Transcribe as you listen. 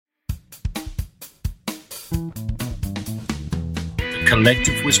The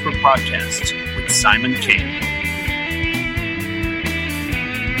Collective Whisper Podcast with Simon K.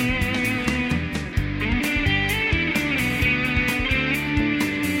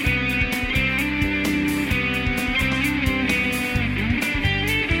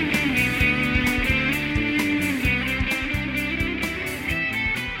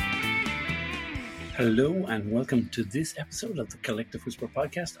 Hello and welcome to this episode of the Collective Whisper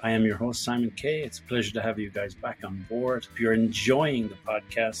Podcast. I am your host, Simon K. It's a pleasure to have you guys back on board. If you're enjoying the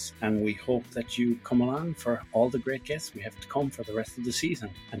podcast, and we hope that you come along for all the great guests we have to come for the rest of the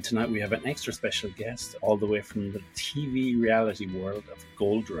season. And tonight we have an extra special guest all the way from the TV reality world of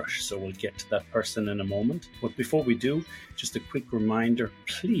Gold Rush. So we'll get to that person in a moment. But before we do, just a quick reminder,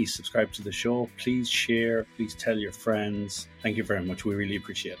 please subscribe to the show. Please share. Please tell your friends. Thank you very much. We really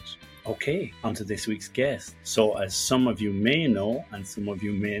appreciate it. Okay, on to this week's guest. So as some of you may know, and some of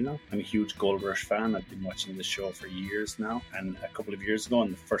you may not, I'm a huge Gold Rush fan. I've been watching the show for years now. And a couple of years ago, in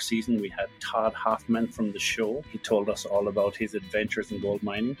the first season, we had Todd Hoffman from the show. He told us all about his adventures in gold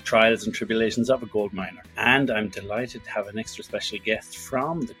mining, trials and tribulations of a gold miner. And I'm delighted to have an extra special guest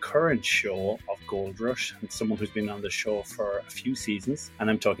from the current show of Gold Rush, and someone who's been on the show for a few seasons.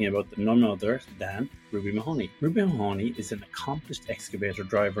 And I'm talking about none other than Ruby Mahoney. Ruby Mahoney is an accomplished excavator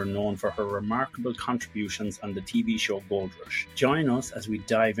driver known for her remarkable contributions on the TV show Gold Rush. Join us as we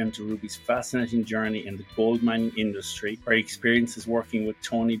dive into Ruby's fascinating journey in the gold mining industry, her experiences working with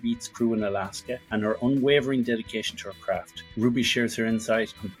Tony Beat's crew in Alaska, and her unwavering dedication to her craft. Ruby shares her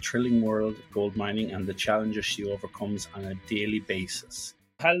insight on the thrilling world of gold mining and the challenges she overcomes on a daily basis.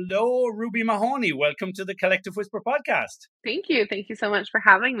 Hello, Ruby Mahoney. Welcome to the Collective Whisper Podcast. Thank you. Thank you so much for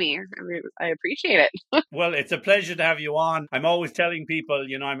having me. I appreciate it. Well, it's a pleasure to have you on. I'm always telling people,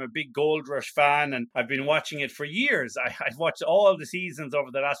 I'm a big Gold Rush fan and I've been watching it for years. I've watched all the seasons over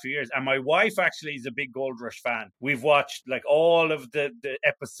the last few years, and my wife actually is a big Gold Rush fan. We've watched like all of the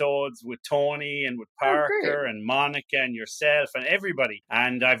episodes with Tony and with Parker and Monica and yourself and everybody.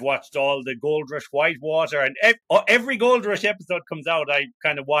 And I've watched all the Gold Rush Whitewater, and every Gold Rush episode comes out, I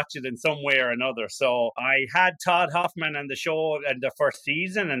kind of watch it in some way or another. So I had Todd Hoffman on the show in the first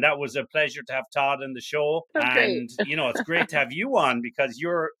season, and that was a pleasure to have Todd on the show. And it's great to have you on because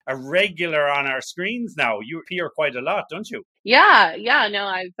you're a regular on our screens now. You appear quite a lot, don't you? Yeah. No,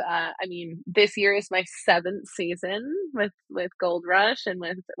 this year is my 7th season with Gold Rush and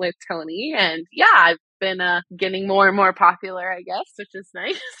with Tony, and I've been getting more and more popular, I guess, which is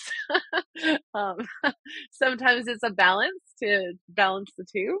nice. Sometimes it's a balance to balance the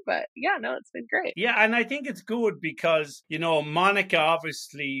two, but it's been great. Yeah, and I think it's good because, Monica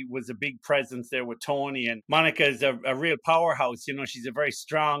obviously was a big presence there with Tony, and Monica is a real powerhouse. She's a very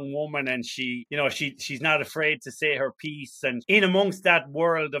strong woman, and she's not afraid to say her piece. And in amongst that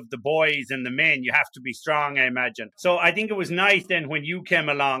world of the boys and the men, you have to be strong, I imagine. So I think it was nice then when you came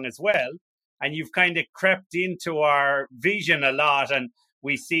along as well, and you've kind of crept into our vision a lot, and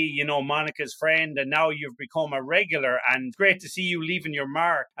we see, Monica's friend, and now you've become a regular, and it's great to see you leaving your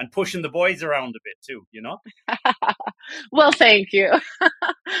mark and pushing the boys around a bit too, Well, thank you.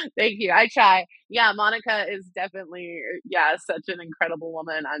 Thank you. I try. Yeah, Monica is definitely, such an incredible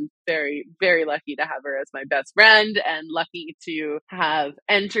woman. I'm very, very lucky to have her as my best friend, and lucky to have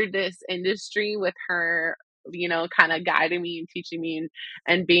entered this industry with her, kind of guiding me and teaching me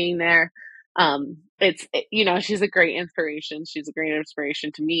and being there. She's a great inspiration. She's a great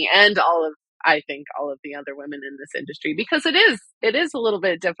inspiration to me and I think all of the other women in this industry, because it is a little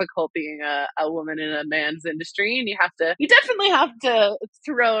bit difficult being a woman in a man's industry, and you definitely have to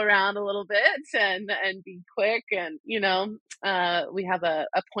throw around a little bit and be quick, and we have a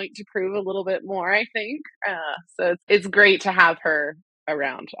point to prove a little bit more, I think. So it's great to have her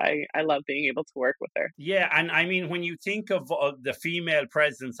around. I love being able to work with her. Yeah, and I mean, when you think of the female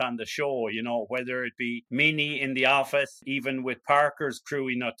presence on the show, whether it be Minnie in The Office, even with Parker's crew,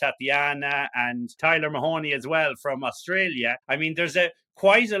 Tatiana and Tyler Mahoney as well from Australia. I mean, there's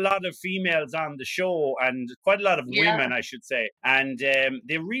quite a lot of females on the show, and quite a lot of women, I should say. And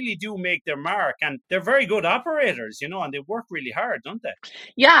they really do make their mark, and they're very good operators, and they work really hard, don't they?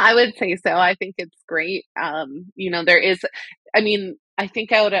 Yeah, I would say so. I think it's great. There is, I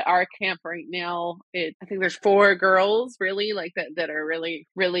think out at our camp right now, I think there's 4 girls really like that are really,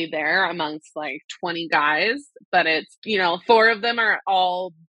 really there amongst like 20 guys. But it's, 4 of them are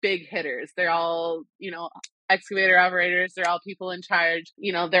all big hitters. They're all, excavator operators. They're all people in charge.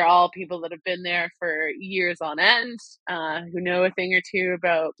 They're all people that have been there for years on end, who know a thing or two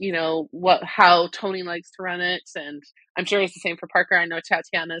about, how Tony likes to run it. And I'm sure it's the same for Parker. I know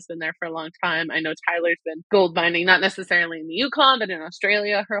Tatiana's been there for a long time. I know Tyler's been gold mining, not necessarily in the Yukon, but in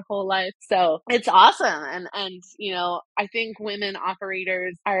Australia her whole life. So it's awesome. And I think women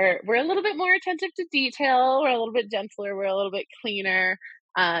operators we're a little bit more attentive to detail. We're a little bit gentler. We're a little bit cleaner.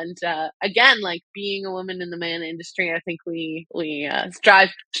 And again, like being a woman in the man industry, I think we strive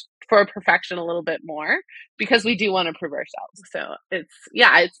for perfection a little bit more because we do want to prove ourselves. So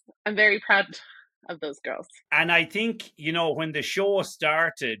I'm very proud of those girls. And I think, when the show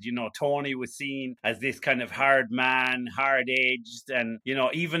started, Tony was seen as this kind of hard man, hard edged, and,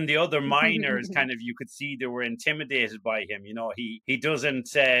 even the other miners kind of, you could see they were intimidated by him. He doesn't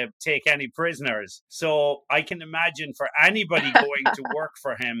take any prisoners. So I can imagine for anybody going to work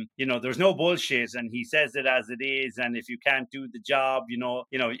for him, there's no bullshit, and he says it as it is. And if you can't do the job,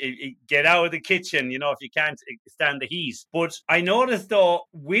 get out of the kitchen, if you can't stand the heat. But I noticed though,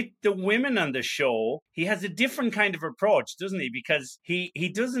 with the women on the show, he has a different kind of approach, doesn't he? Because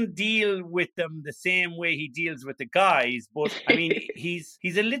he doesn't deal with them the same way he deals with the guys. But I mean, he's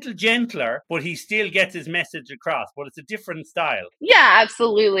a little gentler, but he still gets his message across. But it's a different style. Yeah,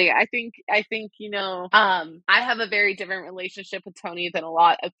 absolutely. I think I have a very different relationship with Tony than a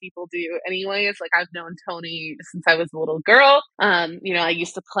lot of people do. Anyways, like I've known Tony since I was a little girl. I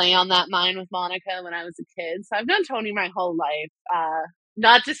used to play on that mine with Monica when I was a kid, so I've known Tony my whole life.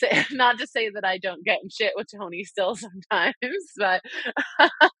 Not to say that I don't get in shit with Tony still sometimes, but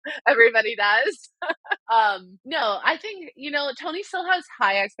everybody does. No, I think, Tony still has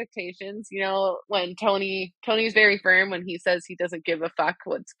high expectations. When Tony's very firm when he says he doesn't give a fuck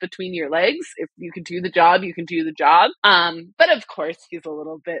what's between your legs. If you can do the job, you can do the job. But of course he's a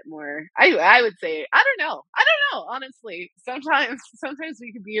little bit more, I would say, I don't know, honestly. Sometimes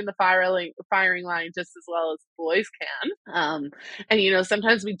we can be in the firing line just as well as boys can. And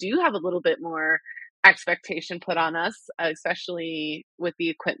sometimes we do have a little bit more expectation put on us, especially with the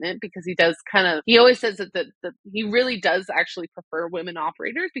equipment, because he always says that he really does actually prefer women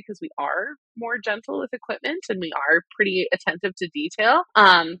operators because we are more gentle with equipment and we are pretty attentive to detail.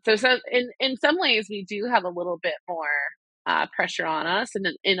 So in some ways we do have a little bit more pressure on us, and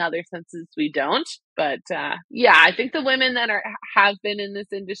in other senses we don't. But I think the women that have been in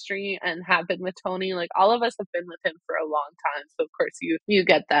this industry and have been with Tony, like all of us have been with him for a long time. So of course you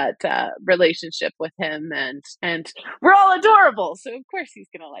get that relationship with him, and we're all adorable. So of course he's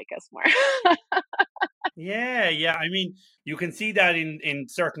gonna like us more. Yeah. I mean, you can see that in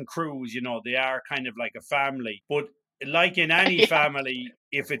certain crews, they are kind of like a family. But like in any family,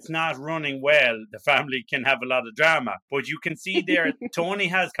 if it's not running well, the family can have a lot of drama. But you can see there, Tony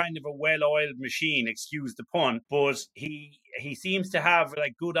has kind of a well-oiled machine, excuse the pun, but he seems to have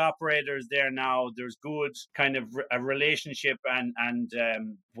like good operators there now. There's good kind of a relationship and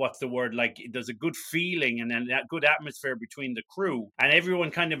what's the word? Like there's a good feeling and a good atmosphere between the crew, and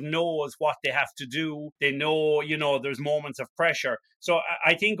everyone kind of knows what they have to do. They know, there's moments of pressure. So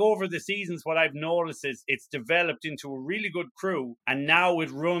I think over the seasons, what I've noticed is it's developed into a really good crew, and now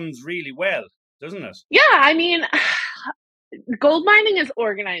it runs really well, doesn't it? Yeah, I mean, gold mining is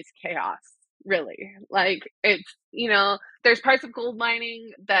organized chaos, really. Like it's, there's parts of gold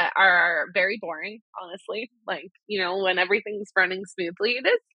mining that are very boring, honestly. Like, when everything's running smoothly, it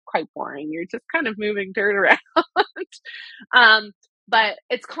is quite boring. You're just kind of moving dirt around. But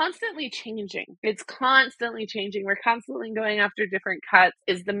it's constantly changing. We're constantly going after different cuts.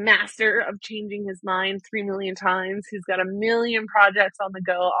 Is the master of changing his mind 3 million times. He's got a million projects on the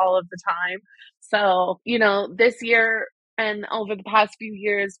go all of the time. So, this year and over the past few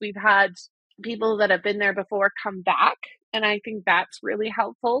years, we've had people that have been there before come back. And I think that's really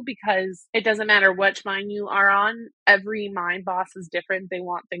helpful because it doesn't matter which mine you are on. Every mine boss is different. They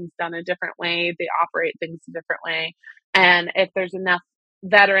want things done a different way. They operate things a different way. And if there's enough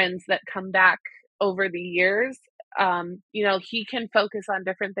veterans that come back over the years, he can focus on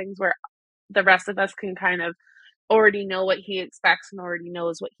different things where the rest of us can kind of already know what he expects and already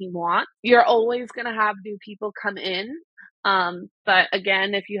knows what he wants. You're always going to have new people come in. But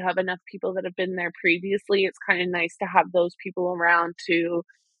again, if you have enough people that have been there previously, it's kind of nice to have those people around to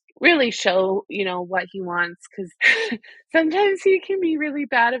really show, what he wants, because sometimes he can be really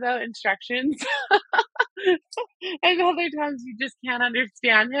bad about instructions. And other times you just can't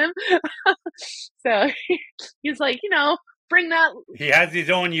understand him. So he's like, bring that. He has his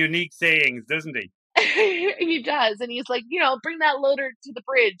own unique sayings, doesn't he? He does. And he's like, bring that loader to the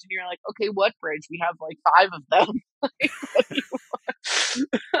bridge. And you're like, okay, what bridge? We have like 5 of them. Like, what do you want?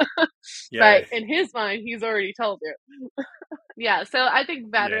 Yeah, But in his mind, he's already told you. Yeah, so I think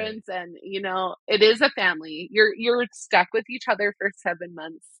yeah. veterans and, it is a family. You're stuck with each other for 7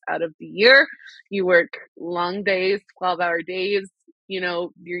 months out of the year. You work long days, 12-hour days, you're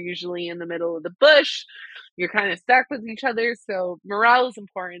usually in the middle of the bush. You're kind of stuck with each other, so morale is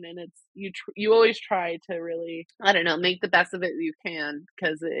important, and it's you always try to really, I don't know, make the best of it you can,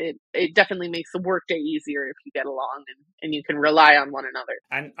 because it definitely makes the workday easier if you get along, and you can rely on one another.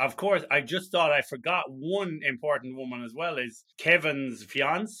 And of course, I just thought I forgot one important woman as well is Kevin's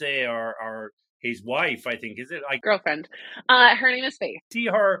fiance or his wife, I think, is it? I Girlfriend. Her name is Faith. see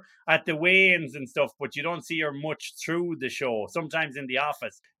her at the weigh-ins and stuff, but you don't see her much through the show. Sometimes in the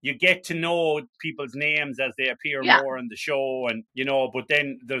office, you get to know people's names as they appear Yeah. more in the show, and but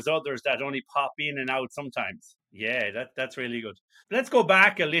then there's others that only pop in and out sometimes. Yeah, that's really good. Let's go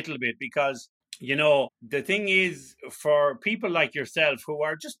back a little bit because the thing is, for people like yourself who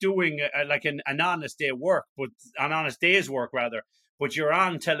are just doing like an honest day work, but an honest day's work rather, but you're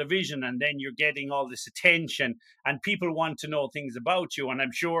on television and then you're getting all this attention and people want to know things about you. And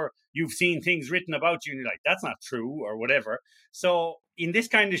I'm sure you've seen things written about you and you're like, that's not true or whatever. So in this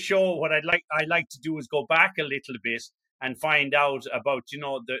kind of show, what I like to do is go back a little bit and find out about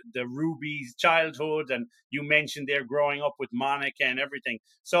the Ruby's childhood, and you mentioned they're growing up with Monica and everything.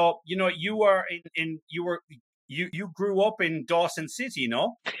 So you are you grew up in Dawson City,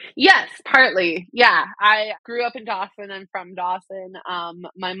 no? Yes, partly. Yeah, I grew up in Dawson. I'm from Dawson.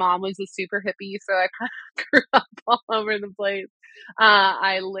 My mom was a super hippie, so I kind of grew up all over the place.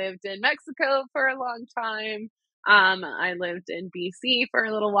 I lived in Mexico for a long time. I lived in BC for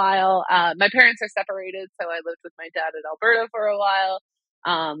a little while. My parents are separated, so I lived with my dad in Alberta for a while.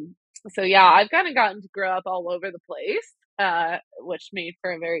 So yeah, I've kind of gotten to grow up all over the place, which made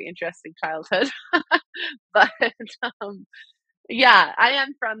for a very interesting childhood. But um, yeah, I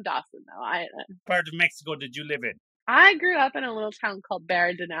am from Dawson though. Part of Mexico did you live in? I grew up in a little town called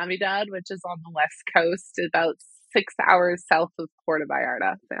Barra de Navidad, which is on the west coast, about 6 hours south of Puerto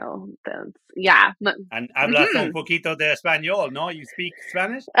Vallarta. So that's yeah. And hablas un Mm-hmm. poquito de español, no? You speak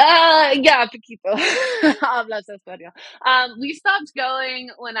Spanish? Yeah, poquito. Hablas español. We stopped going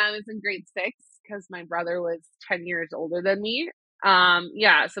when I was in grade 6 because my brother was 10 years older than me.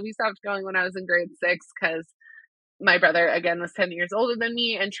 Yeah, so we stopped going when I was in grade 6 because my brother again was 10 years older than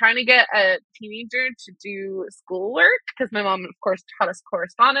me, and trying to get a teenager to do schoolwork, because my mom of course taught us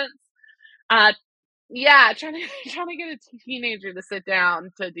correspondence. uh yeah, trying to trying to get a teenager to sit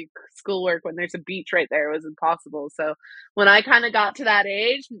down to do schoolwork when there's a beach right there was impossible. So when I kind of got to that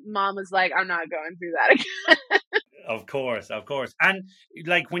age, mom was like, I'm not going through that again. Of course, of course. And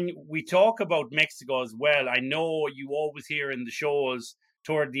like when we talk about Mexico as well, I know you always hear in the shows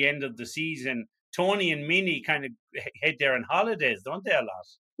toward the end of the season, Tony and Minnie kind of head there on holidays, don't they, a lot?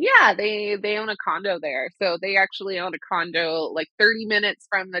 Yeah, they own a condo there. So they actually own a condo like 30 minutes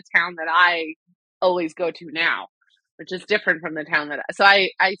from the town that I always go to now, which is different from the town so I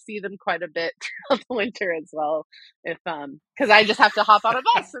see them quite a bit throughout the winter as well, if because I just have to hop on a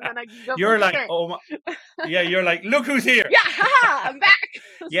bus and then I can go for You're like, dinner. oh my, yeah, you're like, look who's here. Yeah, haha, I'm back.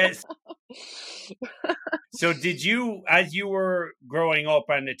 Yes. So did you, as you were growing up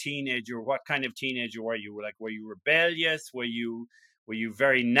and a teenager, what kind of teenager were you? Like, were you rebellious? Were you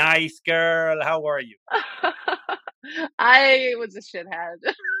very nice girl? How were you? I was a shithead.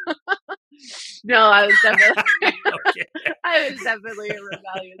 No, I was definitely Okay. I was definitely a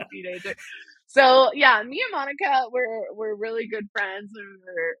rebellious teenager. So yeah, me and Monica were really good friends when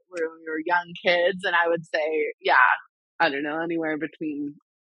we were young kids, and I would say, yeah, I don't know, anywhere between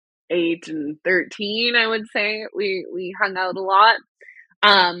 8 and 13, I would say we hung out a lot.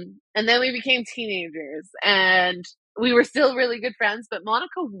 And then we became teenagers, and we were still really good friends, but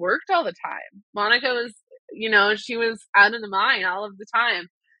Monica worked all the time. Monica was, she was out in the mine all of the time.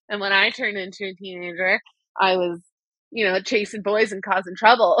 And when I turned into a teenager, I was, chasing boys and causing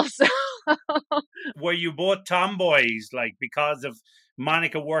trouble. So Were you both tomboys, like because of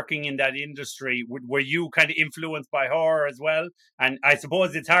Monica working in that industry? Were you kind of influenced by her as well? And I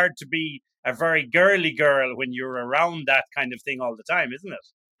suppose it's hard to be a very girly girl when you're around that kind of thing all the time, isn't it?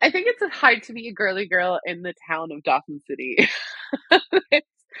 I think it's hard to be a girly girl in the town of Dawson City. it's,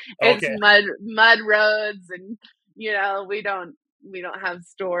 it's Okay. mud roads, and we don't have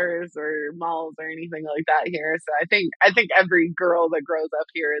stores or malls or anything like that here. So I think every girl that grows up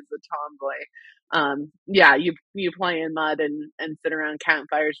here is a tomboy. Yeah, you play in mud and sit around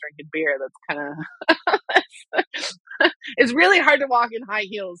campfires drinking beer. That's kind of it's really hard to walk in high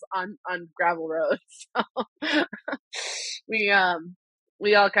heels on gravel roads. So we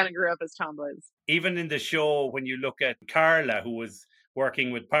we all kind of grew up as tomboys. Even in the show, when you look at Carla, who was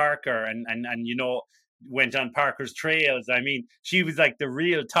working with Parker and went on Parker's trails. I mean, she was like the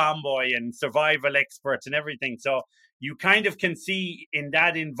real tomboy and survival expert and everything. So you kind of can see in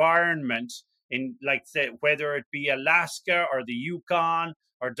that environment, in like say whether it be Alaska or the Yukon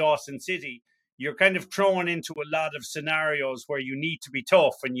or Dawson City, you're kind of thrown into a lot of scenarios where you need to be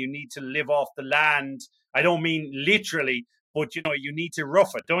tough and you need to live off the land. I don't mean literally, but you need to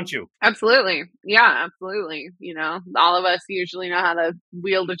rough it, don't you? Absolutely. Yeah, absolutely. All of us usually know how to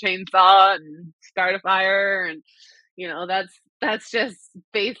wield a chainsaw and start a fire, and that's just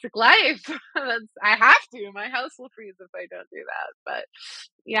basic life. I have to. My house will freeze if I don't do that. But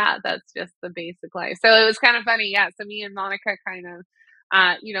yeah, that's just the basic life. So it was kind of funny. Yeah. So me and Monica kind of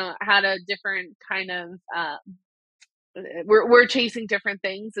had a different kind of we're chasing different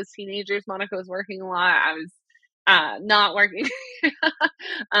things as teenagers. Monica was working a lot. I was not working.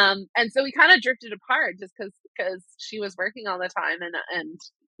 And so we kind of drifted apart just because she was working all the time,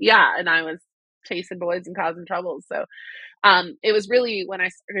 and I was chasing boys and causing trouble. So it was really when I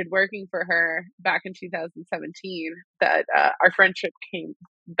started working for her back in 2017 that our friendship came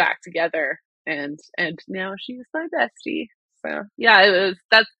back together, and now she's my bestie. So yeah,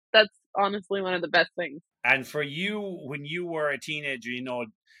 that's honestly one of the best things. And for you, when you were a teenager,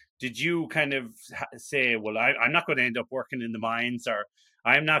 did you kind of say, well, I'm not going to end up working in the mines, or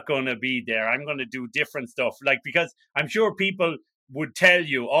I'm not going to be there, I'm going to do different stuff? Like, because I'm sure people would tell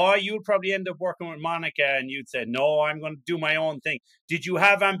you, oh, you'll probably end up working with Monica, and you'd say, no, I'm going to do my own thing. Did you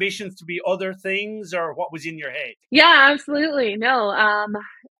have ambitions to be other things, or what was in your head? Yeah, absolutely. No,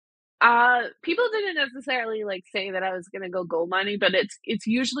 people didn't necessarily like say that I was gonna go gold mining, but it's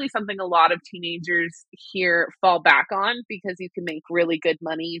usually something a lot of teenagers here fall back on because you can make really good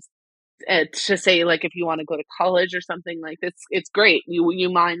money. To say like if you want to go to college or something like this, it's great. You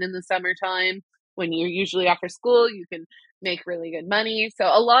mine in the summertime when you're usually after school. You can make really good money. So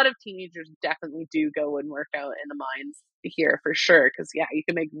a lot of teenagers definitely do go and work out in the mines here for sure. Because yeah, you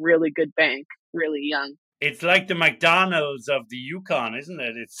can make really good bank really young. It's like the McDonald's of the Yukon, isn't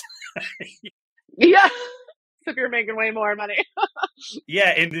it? It's Yeah. So if you're making way more money.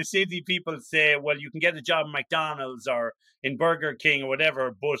 yeah, in the city, people say, well, you can get a job in McDonald's or in Burger King or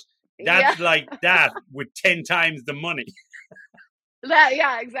whatever, but Yeah. that's like that with 10 times the money.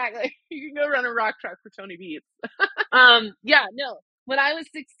 Yeah, exactly. You can go run a rock truck for Tony Beats. Yeah, no. When I was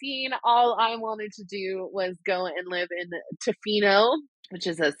 16, all I wanted to do was go and live in Tofino, which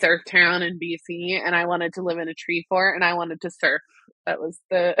is a surf town in BC, and I wanted to live in a tree fort, and I wanted to surf. That was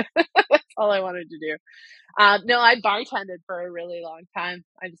that's all I wanted to do. No, I bartended for a really long time.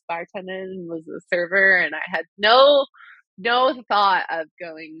 I just bartended and was a server, and I had no thought of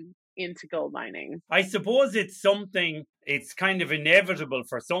going into gold mining. I suppose it's kind of inevitable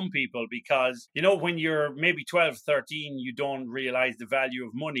for some people because, when you're maybe 12, 13, you don't realize the value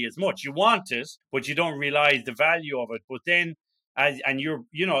of money as much. You want it, but you don't realize the value of it. But then,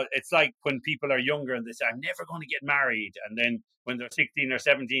 it's like when people are younger and they say, I'm never going to get married. And then when they're 16 or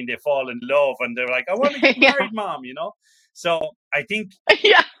 17, they fall in love and they're like, I want to get Yeah. married, mom. So I think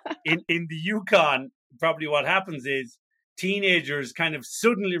Yeah. in the Yukon, probably what happens is teenagers kind of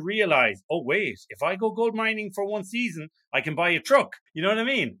suddenly realize, oh, wait, if I go gold mining for one season, I can buy a truck. You know what I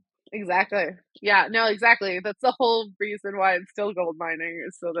mean? Exactly. Yeah, no, exactly. That's the whole reason why I'm still gold mining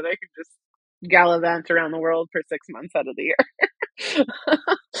is so that I can just gallivant around the world for 6 months out of the year.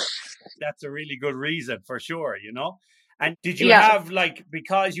 That's a really good reason for sure. And did you Yeah. have, like,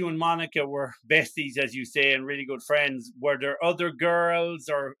 because you and Monica were besties, as you say, and really good friends, were there other girls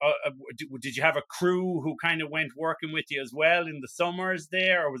or did you have a crew who kind of went working with you as well in the summers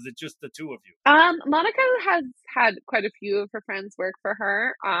there, or was it just the two of you? Monica has had quite a few of her friends work for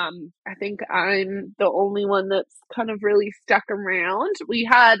her. I think I'm the only one that's kind of really stuck around.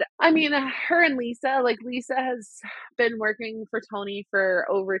 Her and Lisa, like Lisa has been working for Tony for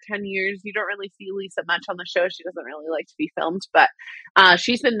over 10 years. You don't really see Lisa much on the show. She doesn't really like to be filmed, but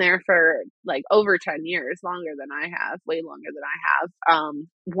she's been there for like over 10 years, longer than I have, way longer than I have.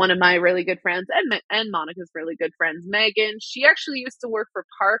 One of my really good friends and Monica's really good friends, Megan, she actually used to work for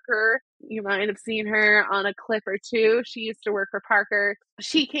Parker. You might have seen her on a clip or two. She used to work for Parker.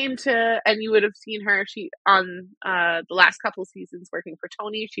 She came to, and you would have seen her. She on the last couple seasons working for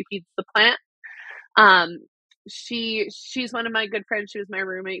Tony. She feeds the plant. She's one of my good friends. She was my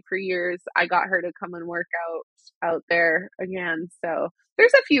roommate for years. I got her to come and work out there again. So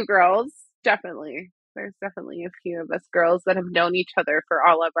there's a few girls, definitely. There's definitely a few of us girls that have known each other for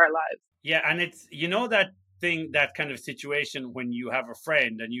all of our lives. Yeah, and it's that thing, that kind of situation when you have a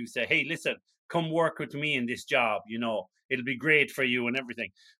friend and you say, hey, listen, come work with me in this job, it'll be great for you and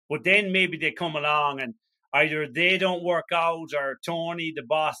everything. But then maybe they come along and either they don't work out or Tony, the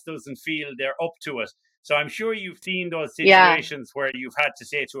boss, doesn't feel they're up to it. So I'm sure you've seen those Yeah. situations where you've had to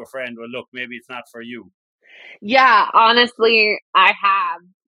say to a friend, well, look, maybe it's not for you. Yeah, honestly, I have.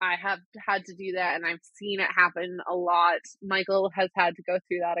 I have had to do that, and I've seen it happen a lot. Michael has had to go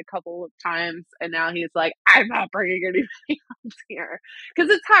through that a couple of times, and now he's like, "I'm not bringing anybody else here," because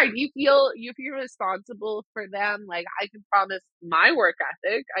it's hard. You feel responsible for them. Like, I can promise my work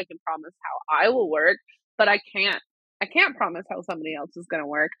ethic, I can promise how I will work, but I can't promise how somebody else is going to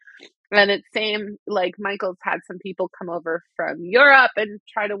work. And it's same, like, Michael's had some people come over from Europe and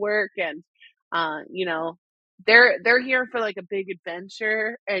try to work, and you know, they're here for like a big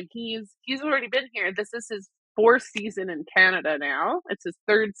adventure, and he's already been here. This is his fourth season in Canada now. It's his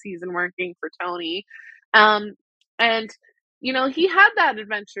third season working for Tony. Um and he had that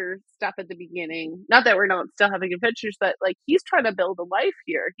adventure stuff at the beginning. Not that we're not still having adventures, but like, he's trying to build a life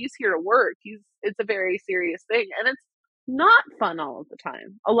here. He's here to work. It's a very serious thing, and it's not fun all of the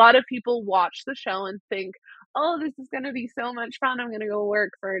time. A lot of people watch the show and think, "Oh, this is going to be so much fun. I'm going to go work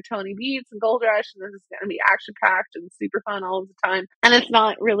for Tony Beats and Gold Rush, and this is going to be action packed and super fun all of the time." And it's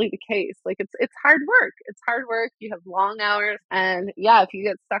not really the case. Like, it's hard work. It's hard work. You have long hours, and yeah, if you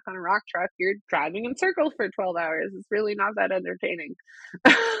get stuck on a rock truck, you're driving in circles for 12 hours. It's really not that entertaining.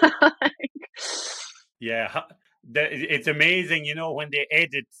 Yeah, it's amazing, when they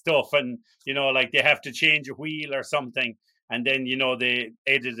edit stuff and, like they have to change a wheel or something. And then, they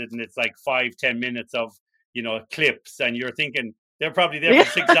edit it and it's like 5-10 minutes of, clips. And you're thinking they're probably there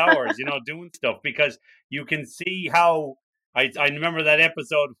for 6 hours, doing stuff, because you can see how I remember that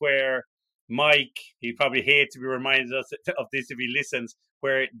episode where Mike, he probably hates to be reminded us of this if he listens,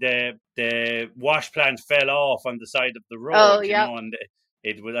 where the wash plant fell off on the side of the road, Oh, yeah. and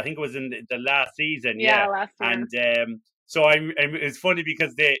it was, I think it was in the last season, Yeah, yeah. last year. And so it's funny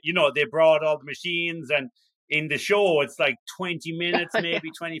because they brought all the machines, and in the show it's like 20 minutes, maybe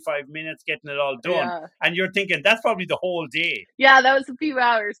 25 minutes getting it all done. Yeah. And you're thinking that's probably the whole day. Yeah, that was a few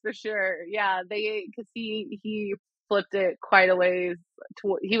hours for sure. Yeah, because he flipped it quite a ways.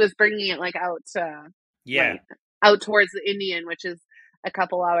 He was bringing it like out, Yeah. like out towards the Indian, which is a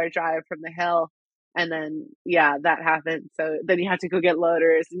couple-hour drive from the hill. And then, yeah, that happened. So then you have to go get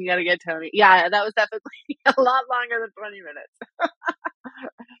loaders, and you got to get Tony. Yeah, that was definitely a lot longer than 20 minutes.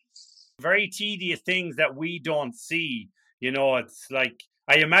 Very tedious things that we don't see. It's like,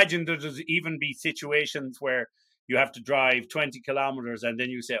 I imagine there's even be situations where you have to drive 20 kilometers and then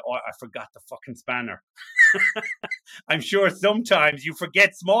you say, "Oh, I forgot the fucking spanner." I'm sure sometimes you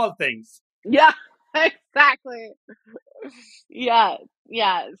forget small things. Yeah, exactly. Yeah,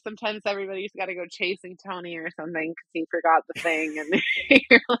 yeah. Sometimes everybody's got to go chasing Tony or something because he forgot the thing, and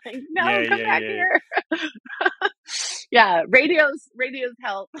you're like, "No, come back here." Yeah, radios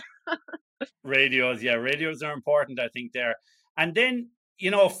help. Radios are important, I think, there. And then,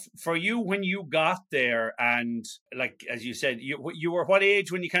 for you, when you got there, and like, as you said, you were what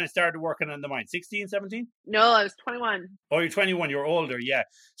age when you kind of started working on the mine? 16, 17? No, I was 21. Oh, you're 21, you're older, yeah.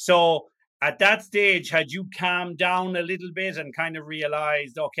 So at that stage, had you calmed down a little bit and kind of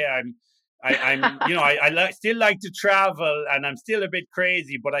realized, okay, I still like to travel and I'm still a bit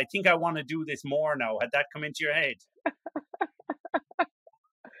crazy, but I think I want to do this more now? Had that come into your head?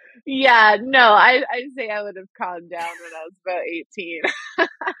 Yeah, no, I say I would have calmed down when I was about 18.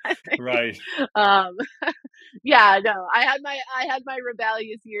 Right. Yeah, no, I had my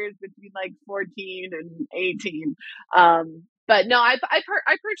rebellious years between like 14 and 18. But no, I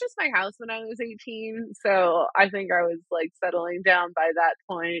purchased my house when I was 18, so I think I was like settling down by that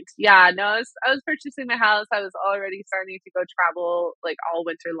point. Yeah, no, I was purchasing my house. I was already starting to go travel like all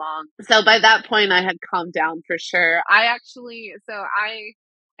winter long. So by that point, I had calmed down for sure. I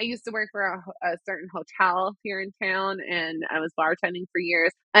used to work for a certain hotel here in town, and I was bartending for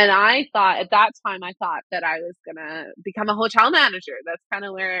years. And I thought at that time, I thought that I was going to become a hotel manager. That's kind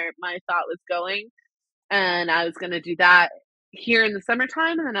of where my thought was going. And I was going to do that here in the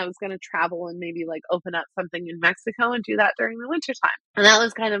summertime. And then I was going to travel and maybe like open up something in Mexico and do that during the wintertime. And that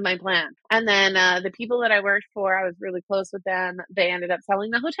was kind of my plan. And then the people that I worked for, I was really close with them. They ended up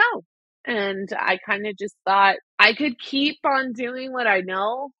selling the hotel. And I kind of just thought I could keep on doing what I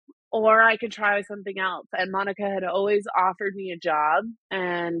know, or I could try something else. And Monica had always offered me a job.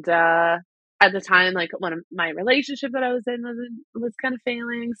 And at the time, like, one of my relationship that I was in was kind of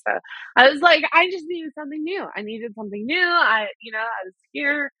failing. So I was like, I just needed something new. I needed something new. I was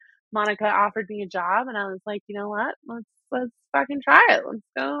here. Monica offered me a job, and I was like, you know what? Let's fucking try it. Let's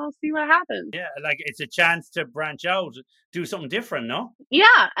go see what happens. Yeah, like, it's a chance to branch out, do something different, no?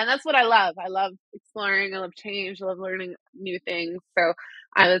 Yeah, and that's what I love. I love exploring. I love change. I love learning new things. So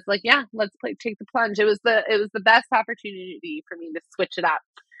I was like, yeah, let's take the plunge. It was the best opportunity for me to switch it up.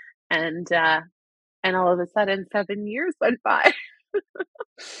 And all of a sudden 7 years went by.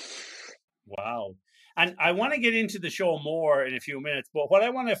 Wow. And I want to get into the show more in a few minutes, but what I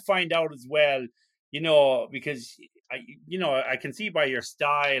want to find out as well, because I can see by your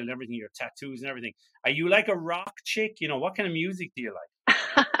style and everything, your tattoos and everything. Are you like a rock chick? What kind of music do you like?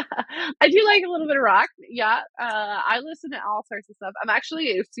 I do like a little bit of rock. Yeah. I listen to all sorts of stuff. I'm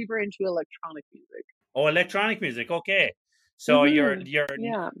actually super into electronic music. Oh, electronic music. Okay. So Yeah.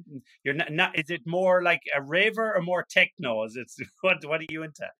 you're not, is it more like a raver or more techno? Is it what are you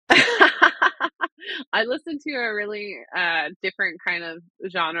into? I listen to a really different kind of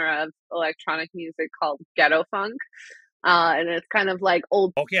genre of electronic music called ghetto funk. And it's kind of like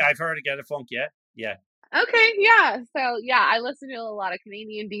old. Okay, I've heard of Get a Funk, yeah. Yeah. Okay, yeah. So yeah, I listen to a lot of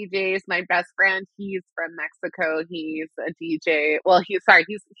Canadian DJs. My best friend, he's from Mexico. He's a DJ. Well,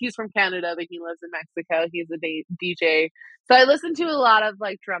 he's from Canada, but he lives in Mexico. He's a DJ. So I listen to a lot of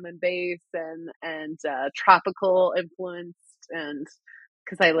like drum and bass and tropical influenced, and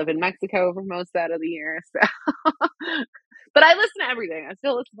because I live in Mexico for most out of the year. So but I listen to everything. I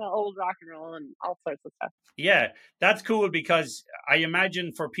still listen to old rock and roll and all sorts of stuff. Yeah, that's cool because I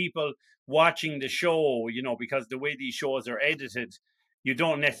imagine for people watching the show, because the way these shows are edited, you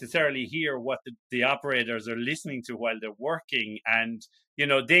don't necessarily hear what the operators are listening to while they're working. And,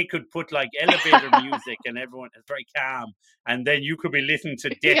 they could put like elevator music and everyone is very calm. And then you could be listening to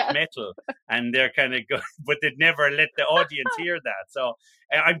death Yeah. metal and they're kind of good, but they'd never let the audience hear that. So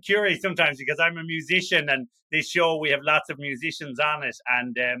I'm curious sometimes because I'm a musician and this show, we have lots of musicians on it.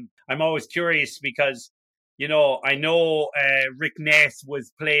 And I'm always curious because I know Rick Ness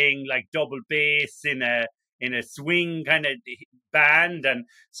was playing like double bass in a swing kind of band, and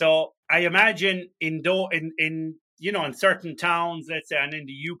so I imagine in certain towns, let's say, and in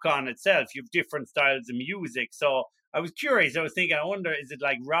the Yukon itself, you have different styles of music. So I was curious. I was thinking, I wonder, is it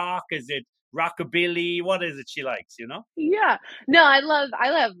like rock? Is it rockabilly? What is it she likes? Yeah. No, I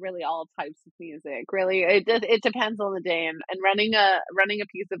love really all types of music. Really, it depends on the day. And running a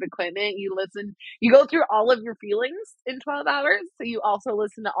piece of equipment, you go through all of your feelings in 12 hours. So you also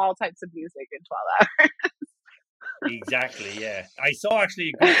listen to all types of music in 12 Exactly, yeah. I saw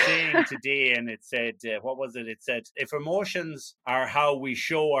actually a good saying today, and it said, what was it? It said, if emotions are how we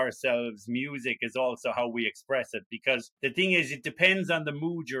show ourselves, music is also how we express it. Because the thing is, it depends on the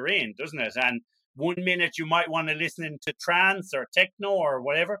mood you're in, doesn't it? And one minute you might want to listen to trance or techno or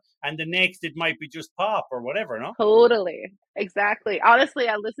whatever, and the next it might be just pop or whatever, no? Totally. Exactly. Honestly,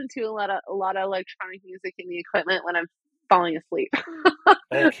 I listen to a lot of electronic music in the equipment when I'm falling asleep.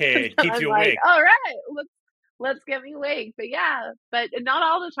 Okay, it keeps I'm you like, awake. all right, let's get me awake. But yeah, but not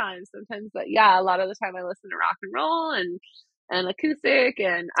all the time. Sometimes, but yeah, a lot of the time I listen to rock and roll and acoustic,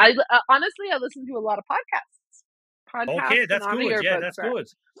 and honestly I listen to a lot of Okay, and that's good. Yeah, audiobooks. that's good.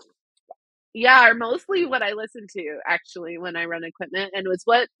 Yeah, are mostly what I listen to actually when I run equipment, and it was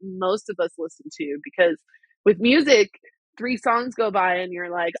what most of us listen to because with music, 3 songs go by and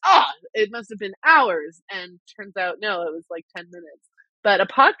you're like, oh, it must have been hours, and turns out no, it was like 10 minutes. But a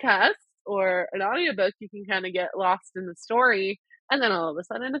podcast or an audiobook, you can kind of get lost in the story, and then all of a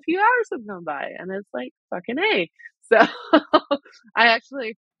sudden a few hours have gone by, and it's like fucking a. So I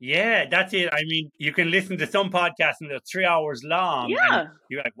actually, Yeah, that's it. I mean, you can listen to some podcasts and they're 3 hours long, and yeah,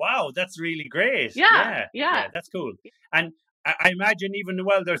 you're like, "Wow, that's really great." yeah, Yeah, yeah. yeah, that's cool. And I imagine even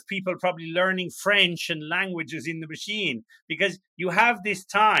well, there's people probably learning French and languages in the machine because you have this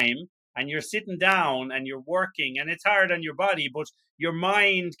time and you're sitting down and you're working, and it's hard on your body, but your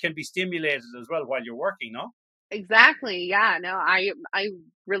mind can be stimulated as well while you're working. No? Exactly. Yeah. No, I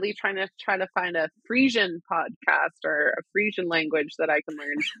really try to find a Frisian podcast or a Frisian language that I can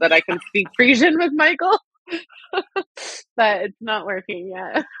learn so that I can speak Frisian with Michael. But it's not working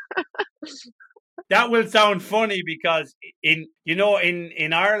yet. That will sound funny because in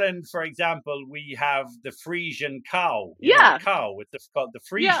Ireland, for example, we have the Frisian cow. The Yeah. cow. It's called the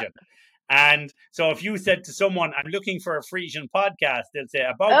Yeah. Frisian. And so if you said to someone, "I'm looking for a Frisian podcast," they'll say,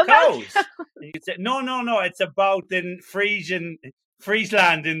 "About About cows." And you'd say, "No, no, no, it's about the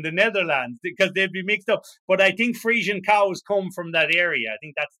Friesland in the Netherlands," because they'd be mixed up. But I think Frisian cows come from that area. I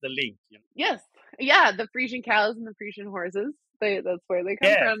think that's the link. Yes. Yeah, the Frisian cows and the Frisian horses. That's where they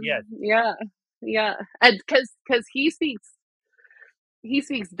come Yes, from. yes. Yeah. Yeah. And cuz he speaks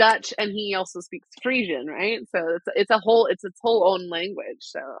Dutch and he also speaks Frisian, right? So it's its whole own language.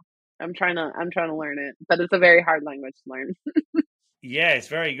 So I'm trying to learn it, but it's a very hard language to learn. Yes,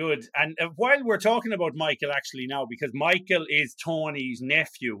 very good. And while we're talking about Michael actually now, because Michael is Tony's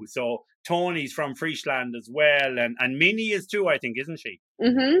nephew, so Tony's from Friesland as well, and Minnie is too, I think, isn't she?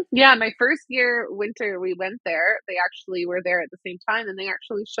 Yeah, my first year winter we went there. They actually were there at the same time, and they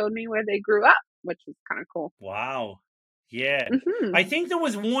actually showed me where they grew up, which was kind of cool. Wow. Yeah. Hmm I think there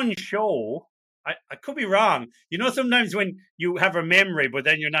was one show. I could be wrong. You know, sometimes when you have a memory, but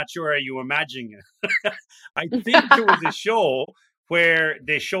then you're not sure, are you imagining it? I think there was a show where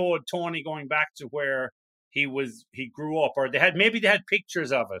they showed Tony going back to where he grew up, or maybe they had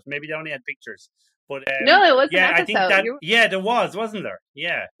pictures of it. Maybe they only had pictures. But No, it was an yeah, I think episode. that, yeah, there was, wasn't there?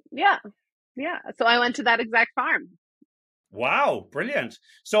 Yeah. Yeah, yeah. So I went to that exact farm. Wow, brilliant.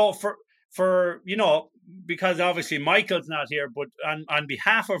 So for because obviously Michael's not here, but on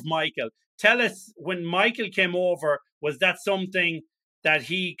behalf of Michael, tell us, when Michael came over, was that something that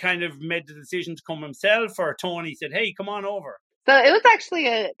he kind of made the decision to come himself, or Tony said, "Hey, come on over"? So it was actually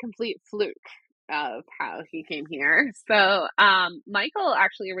a complete fluke of how he came here. So Michael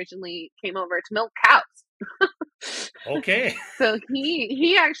actually originally came over to milk cows. Okay. So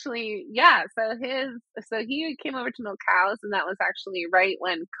he actually so he came over to milk cows, and that was actually right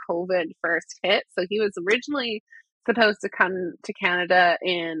when COVID first hit. So he was originally supposed to come to Canada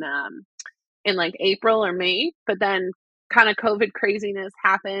in like April or May, but then kind of COVID craziness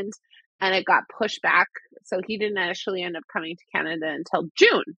happened and it got pushed back. So he didn't actually end up coming to Canada until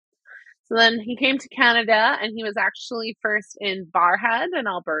June. So then he came to Canada, and he was actually first in Barhead in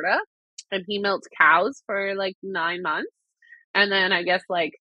Alberta, and he milked cows for like 9 months. And then I guess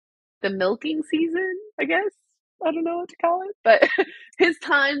like the milking season, I guess. I don't know what to call it, but his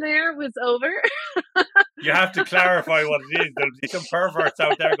time there was over. You have to clarify what it is. There'll be some perverts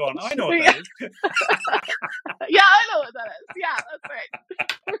out there going, "I know what that is." Yeah, I know what that is. Yeah, that's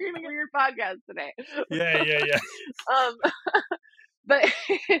right. We're gonna get your podcast today. Yeah. Um, but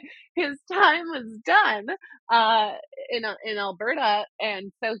his time was done in Alberta,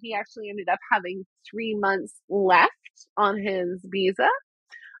 and so he actually ended up having 3 months left on his visa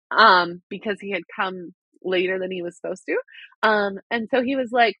because he had come later than he was supposed to. And so he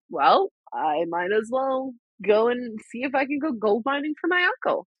was like, well, I might as well go and see if I can go gold mining for my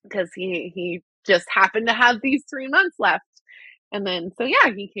uncle, because he just happened to have these 3 months left. And then so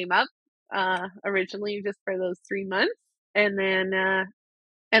yeah, he came up originally just for those 3 months, and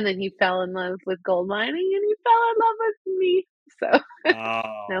then he fell in love with gold mining, and he fell in love with me. So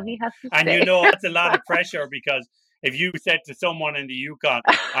now he Oh, has to and stay. that's a lot of pressure, because if you said to someone in the Yukon,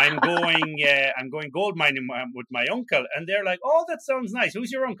 I'm going gold mining with my uncle," and they're like, "Oh, that sounds nice.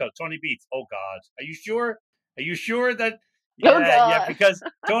 Who's your uncle?" "Tony Beats." "Oh God, are you sure? Are you sure that?" Oh Yeah, God. because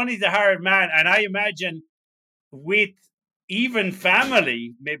Tony's a hard man, and I imagine with even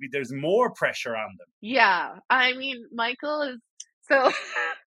family, maybe there's more pressure on them. Yeah, I mean, Michael is so.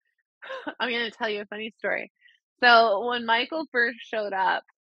 I'm gonna tell you a funny story. So when Michael first showed up,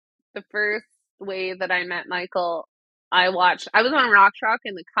 the first way that I met Michael, I was on Rock Truck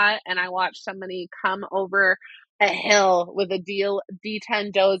in the cut, and I watched somebody come over a hill with a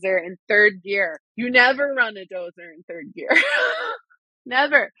D10 dozer in third gear. You never run a dozer in third gear.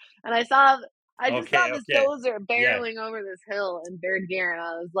 Never. And I just saw Okay, this okay, dozer yeah. barreling over this hill in third gear, and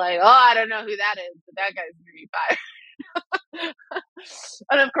I was like, oh, I don't know who that is, but that guy's gonna be fired.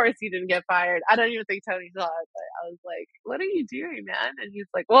 And of course he didn't get fired. I don't even think Tony saw it, but I was like, what are you doing, man? And he's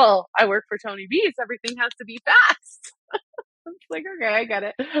like, well, I work for Tony B, so everything has to be fast. I'm like, okay, I get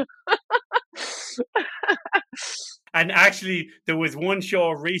it. And actually, there was one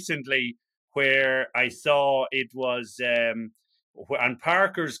show recently where I saw it was on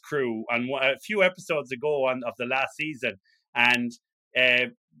Parker's crew on a few episodes ago of the last season, and uh,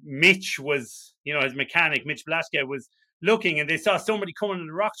 Mitch was, his mechanic, Mitch Blaska, was looking, and they saw somebody coming in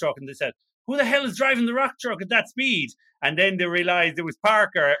the rock truck, and they said, "Who the hell is driving the rock truck at that speed?" And then they realized it was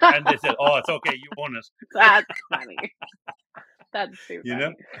Parker, and they said, "Oh, it's okay, you won it." That's funny. That's too You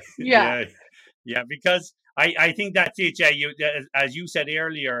know, funny. Yeah. yeah, yeah, because I think that's it. Yeah, as you said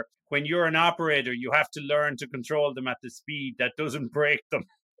earlier, when you're an operator, you have to learn to control them at the speed that doesn't break them.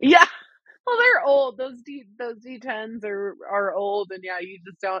 Yeah. Well, they're old. Those D10s are old, and yeah, you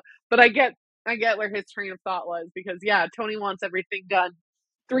just don't. But I get where his train of thought was, because yeah, Tony wants everything done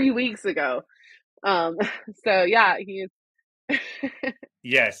 3 weeks ago. Um, so yeah, he's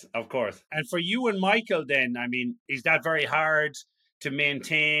Yes, of course. And for you and Michael, then, I mean, is that very hard to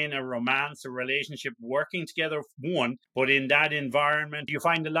maintain a romance, a relationship, working together, one, but in that environment, do you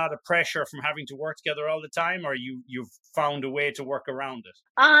find a lot of pressure from having to work together all the time, or you've found a way to work around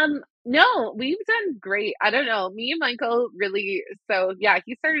it? No, we've done great. I don't know. Me and Michael really, so yeah,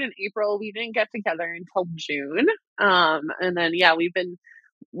 he started in April. We didn't get together until June. And then yeah, we've been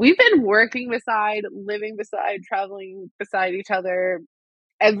working beside, living beside, traveling beside each other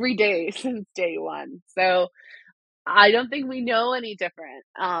every day since day one. So I don't think we know any different.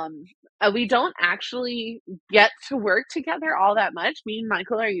 We don't actually get to work together all that much. Me and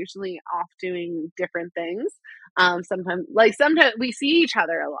Michael are usually off doing different things. Sometimes we see each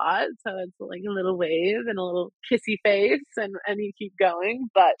other a lot, so it's like a little wave and a little kissy face, and you keep going.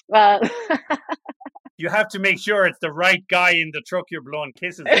 But You have to make sure it's the right guy in the truck you're blowing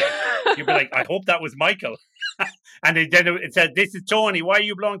kisses at. You'd be like, I hope that was Michael. And then it said, this is Tony. Why are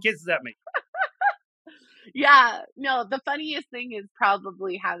you blowing kisses at me? yeah, no, the funniest thing is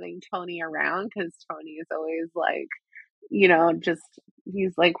probably having Tony around because Tony is always like, just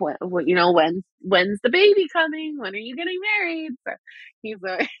he's like, when's the baby coming? When are you getting married? So he's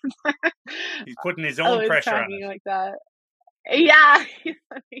always, He's putting his own always pressure on talking it. like that. Yeah, he's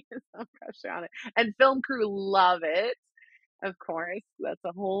putting his own pressure on it, and film crew love it. Of course, that's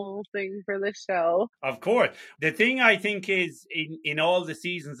a whole thing for the show. Of course. The thing I think is in all the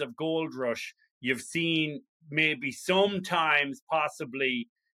seasons of Gold Rush, you've seen maybe sometimes possibly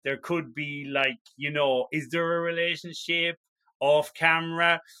there could be like, is there a relationship off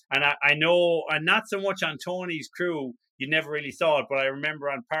camera? And I know, and not so much on Tony's crew, you never really saw it, but I remember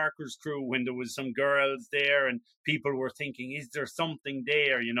on Parker's crew when there was some girls there and people were thinking, is there something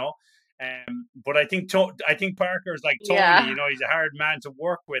there? But I think Parker's like Tony. Yeah. He's a hard man to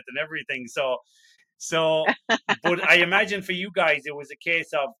work with and everything. So, but I imagine for you guys, it was a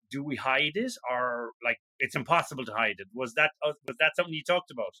case of, do we hide it, or like it's impossible to hide it? Was that something you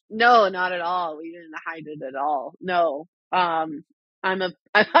talked about? No, not at all. We didn't hide it at all. No. I'm a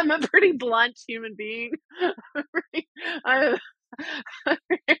I'm a pretty blunt human being. I'm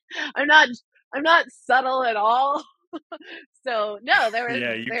I'm not I'm not subtle at all. So no,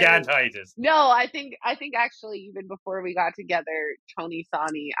 Yeah, you can't hide it. no, I think actually even before we got together, Tony saw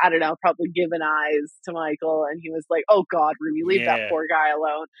me, I don't know, probably giving eyes to Michael, and he was like, "Oh God, Ruby, leave that Yeah, poor guy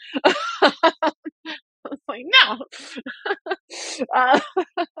alone." I was like, "No." uh,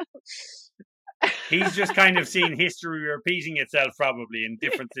 he's just kind of seen history repeating itself, probably in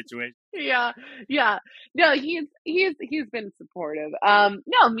different situations. yeah, yeah. No, he's been supportive.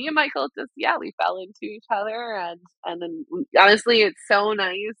 No, me and Michael just yeah, we fell into each other, and then honestly, it's so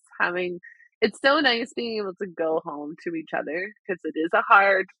nice being able to go home to each other because it is a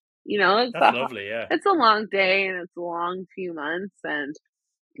hard, That's lovely. Yeah, it's a long day and it's a long few months, and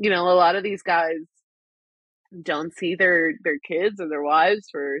a lot of these guys don't see their kids or their wives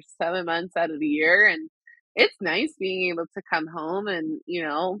for 7 months out of the year, and it's nice being able to come home and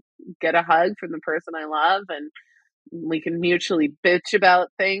get a hug from the person I love, and we can mutually bitch about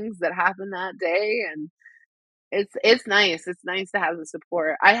things that happened that day, and it's nice to have the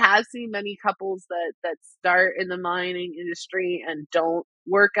support. I have seen many couples that start in the mining industry and don't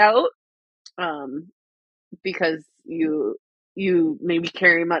work out, um because you maybe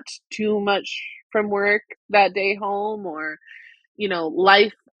carry much too much from work that day home, or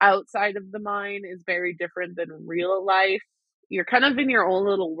life outside of the mine is very different than real life. You're kind of in your own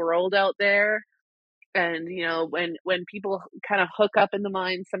little world out there, and when people kind of hook up in the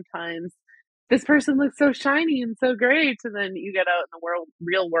mine, sometimes this person looks so shiny and so great, and then you get out in the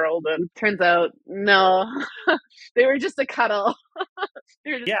real world, and turns out no, they were just a cuddle.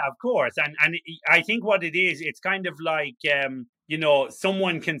 they were just yeah, of course. And I think what it is, it's kind of like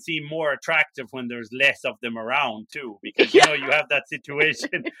someone can seem more attractive when there's less of them around too, because yeah, you have that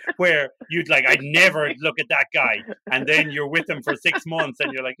situation where you'd like, I'd never look at that guy, and then you're with him for 6 months,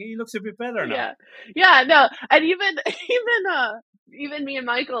 and you're like, he looks a bit better now. yeah, yeah, no, and even me and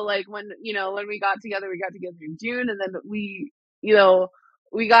Michael, like when we got together in June, and then you know,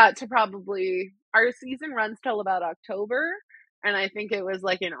 we got to probably our season runs till about October, and I think it was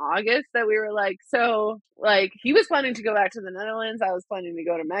like in August that we were like, so like he was planning to go back to the Netherlands, I was planning to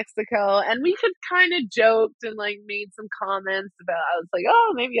go to Mexico, and we could kind of joked and like made some comments about. I was like,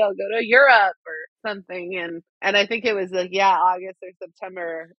 oh, maybe I'll go to Europe or something, and I think it was like yeah, August or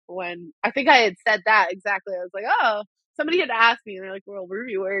September when I think I had said that exactly. I was like, oh, somebody had asked me, and they're like, "Well,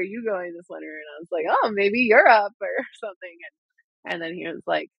 Ruby, where are you going this winter?" And I was like, "Oh, maybe Europe or something." And then he was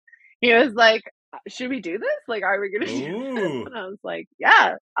like, "Should we do this? Like, are we gonna do this?" Ooh. And I was like,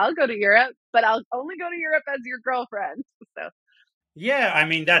 "Yeah, I'll go to Europe, but I'll only go to Europe as your girlfriend." So Yeah, I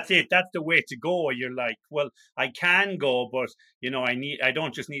mean that's it. That's the way to go. You're like, well, I can go, but I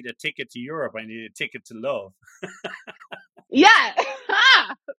don't just need a ticket to Europe. I need a ticket to love. Yeah.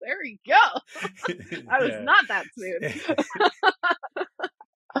 There we go. I was Yeah. not that smooth.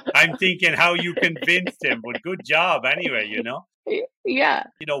 I'm thinking how you convinced him, but good job anyway. Yeah.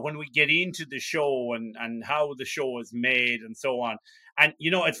 When we get into the show and how the show is made and so on. And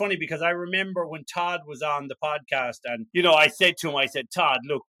it's funny because I remember when Todd was on the podcast, and I said to him, I said, Todd,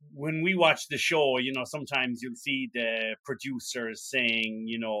 look, when we watch the show, sometimes you'll see the producers saying,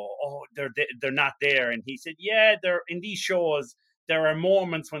 oh, they're not there, and he said, yeah, they're in these shows. There are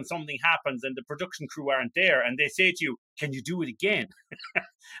moments when something happens and the production crew aren't there, and they say to you, "Can you do it again?"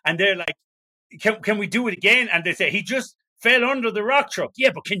 And they're like, can we do it again? And they say, he just fell under the rock truck.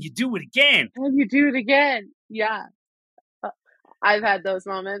 Yeah, but can you do it again? Can you do it again? Yeah. Uh, I've had those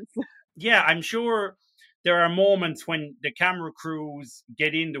moments. Yeah, I'm sure there are moments when the camera crews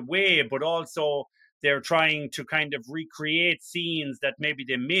get in the way, but also they're trying to kind of recreate scenes that maybe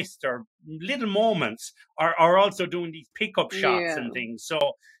they missed, or little moments, are also doing these pickup shots Yeah. and things. So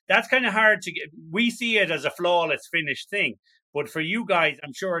that's kind of hard to get. We see it as a flawless finished thing. But for you guys,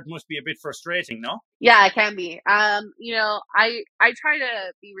 I'm sure it must be a bit frustrating, no? Yeah, it can be. I try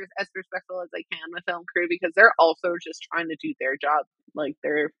to be as respectful as I can with film crew because they're also just trying to do their job. Like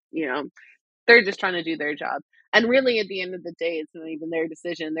they're just trying to do their job. And really, at the end of the day, it's not even their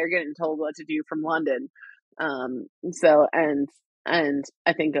decision. They're getting told what to do from London. So and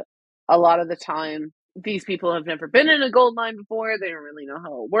I think a lot of the time, these people have never been in a gold mine before. They don't really know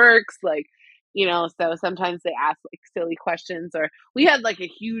how it works. So sometimes they ask like silly questions, or we had like a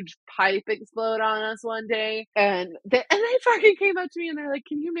huge pipe explode on us one day, and they fucking came up to me and they're like,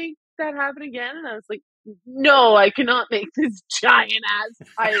 "Can you make that happen again?" And I was like, "No, I cannot make this giant ass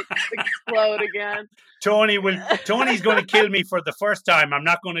pipe explode again." Tony's going to kill me for the first time. I'm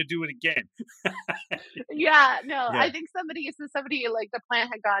not going to do it again. Yeah, no, I Yeah. think somebody like the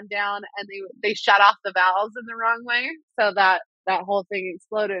plant had gone down and they shut off the valves in the wrong way, so that whole thing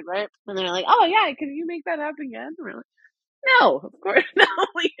exploded, right? And they're like, "Oh yeah, can you make that happen again?" And we're like, "No, of course, no,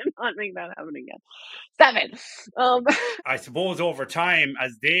 we cannot make that happen again." 7. Um, I suppose over time,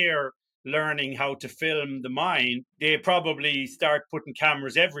 as they're learning how to film the mine, they probably start putting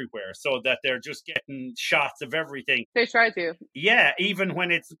cameras everywhere so that they're just getting shots of everything. they try to. Yeah, even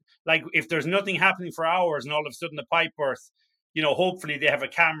when it's like if there's nothing happening for hours and all of a sudden the pipe bursts, hopefully they have a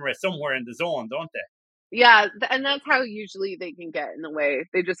camera somewhere in the zone, don't they? Yeah, and that's how usually they can get in the way.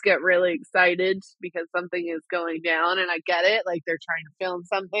 They just get really excited because something is going down, and I get it. Like they're trying to film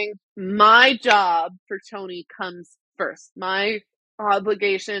something. My job for Tony comes first. My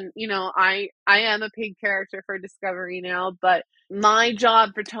obligation, I am a paid character for Discovery now, but my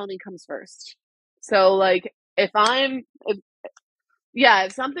job for Tony comes first. So like if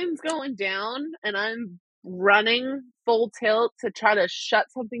something's going down and I'm running full tilt to try to shut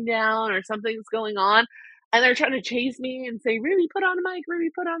something down or something's going on and they're trying to chase me and say, Ruby, put on a mic, Ruby,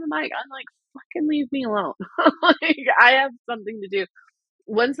 put on a mic. I'm like, fucking leave me alone. Like, I have something to do.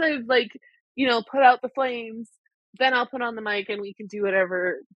 Once I've put out the flames, then I'll put on the mic and we can do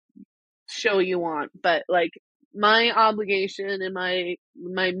whatever show you want. But like my obligation and my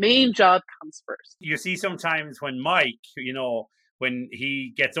main job comes first. You see sometimes when Mike, when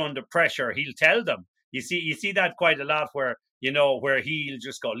he gets under pressure, he'll tell them. You see that quite a lot where he'll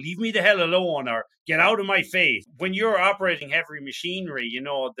just go, leave me the hell alone, or get out of my face. When you're operating heavy machinery, you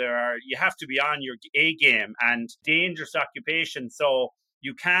have to be on your A game, and dangerous occupation. So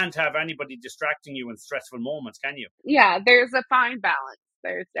you can't have anybody distracting you in stressful moments, can you? Yeah, there's a fine balance.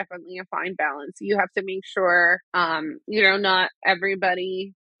 There's definitely a fine balance. You have to make sure, not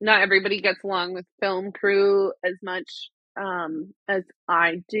everybody gets along with film crew as much as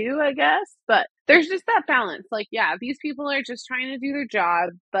I do, I guess. But there's just that balance. Like, yeah, these people are just trying to do their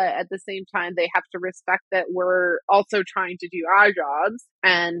job, but at the same time, they have to respect that we're also trying to do our jobs.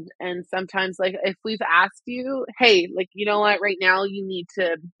 And sometimes, like, if we've asked you, hey, like, you know what, right now you need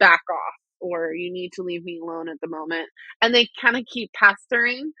to back off or you need to leave me alone at the moment, and they kind of keep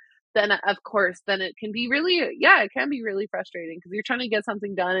pestering, then of course then it can be really frustrating because you're trying to get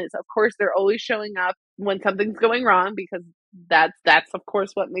something done. It's of course they're always showing up when something's going wrong because that's of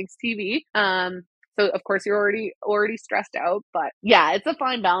course what makes TV. So of course you're already stressed out, but yeah, it's a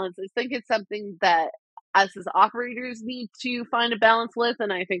fine balance. I think it's something that us as operators need to find a balance with,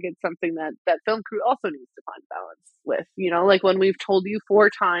 and I think it's something that film crew also needs to find balance with. Like when we've told you 4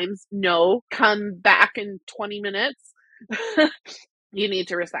 times, no, come back in 20 minutes. You need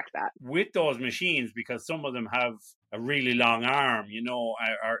to respect that. With those machines, because some of them have a really long arm,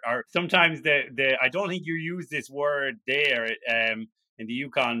 or sometimes I don't think you use this word there in the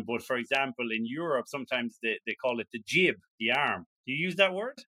Yukon, but for example, in Europe, sometimes they call it the jib, the arm. Do you use that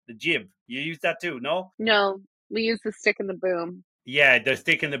word? The jib. You use that too, no? No, we use the stick and the boom. Yeah, the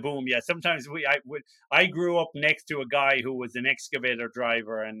stick and the boom. Yeah, sometimes I grew up next to a guy who was an excavator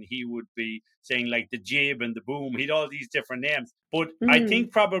driver, and he would be saying like the jib and the boom. He'd all these different names, but I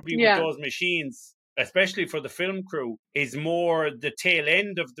think probably with Yeah. those machines, especially for the film crew, is more the tail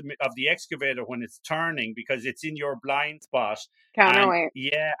end of the excavator when it's turning, because it's in your blind spot, and Counterweight.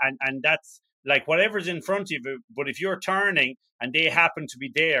 yeah, and that's like whatever's in front of you. But if you're turning and they happen to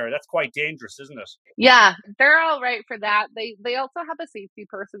be there, that's quite dangerous, isn't it? Yeah, they're all right for that. They also have a safety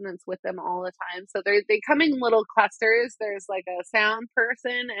person that's with them all the time. So they come in little clusters. There's like a sound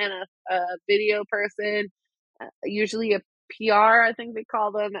person and a video person, usually a PR, I think they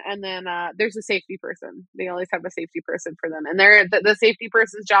call them, and then there's a safety person. They always have a safety person for them, and the safety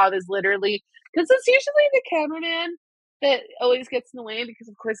person's job is literally, because it's usually the cameraman that always gets in the way, because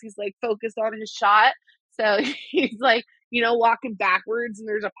of course he's like focused on his shot. So he's like, walking backwards and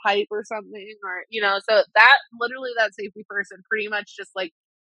there's a pipe or something, or, so that safety person pretty much just like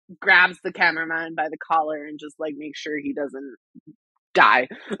grabs the cameraman by the collar and just like makes sure he doesn't die.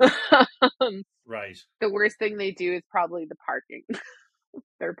 Right. The worst thing they do is probably the parking.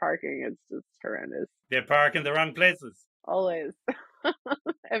 Their parking is just horrendous. They park in the wrong places. Always.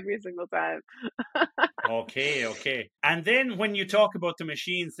 Every single time. Okay. And then when you talk about the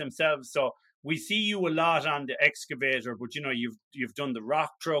machines themselves, so we see you a lot on the excavator, but you've done the rock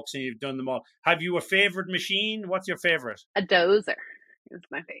trucks and you've done them all. Have you a favorite machine? What's your favorite? A dozer is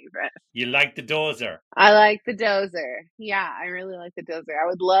my favorite. You like the dozer? I like the dozer. Yeah, I really like the dozer. I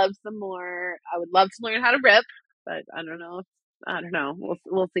would love some more. I would love to learn how to rip, but I don't know.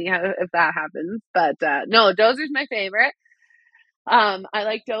 We'll see if that happens. But no, dozer's my favorite. I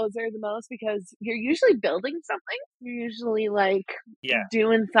like dozer the most because you're usually building something. You're usually like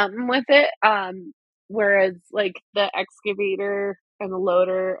doing something with it. Whereas like the excavator and the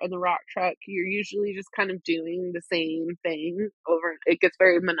loader and the rock truck, you're usually just kind of doing the same thing over. It gets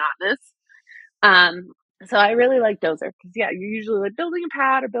very monotonous. So I really like dozer because you're usually like building a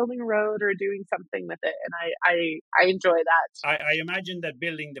pad or building a road or doing something with it, and I enjoy that. I imagine that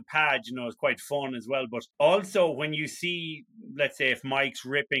building the pad, is quite fun as well. But also when you see, let's say, if Mike's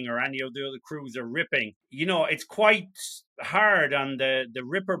ripping or any of the other crews are ripping, it's quite hard on the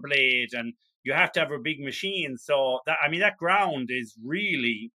ripper blade, and you have to have a big machine. So that ground is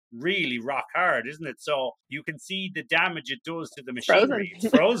really, really rock hard, isn't it? So you can see the damage it does to the machinery. It's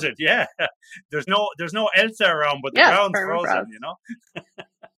frozen, yeah. There's no Elsa around, but the ground's frozen,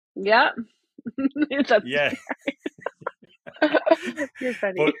 Yeah. Yeah. You're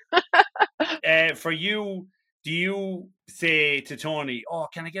funny. But, for you, do you say to Tony, "Oh,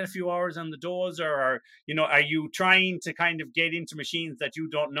 can I get a few hours on the dozer?" Or are you trying to kind of get into machines that you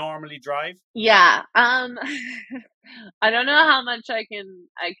don't normally drive? Yeah. I don't know how much I can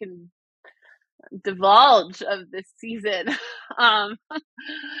divulge of this season.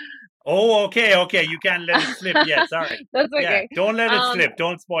 Oh, okay. You can't let it slip yet. Sorry. That's okay. Yeah, don't let it slip.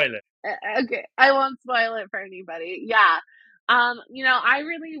 Don't spoil it. Okay, I won't spoil it for anybody. Yeah. I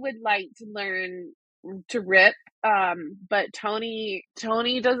really would like to learn to rip, but Tony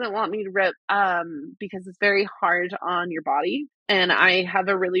doesn't want me to rip because it's very hard on your body, and I have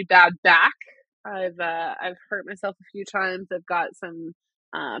a really bad back. I've hurt myself a few times. I've got some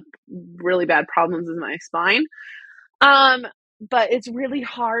really bad problems with my spine. But it's really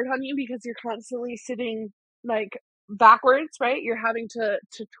hard on you because you're constantly sitting like backwards, right? You're having to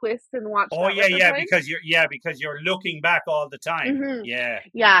twist and watch. Oh yeah, because you're looking back all the time. Mm-hmm.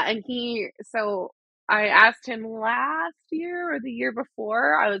 Yeah. And so I asked him last year or the year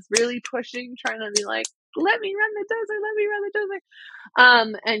before. I was really pushing, trying to be like, let me run the dozer.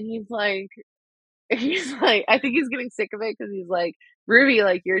 And he's like, I think he's getting sick of it because he's like, Ruby,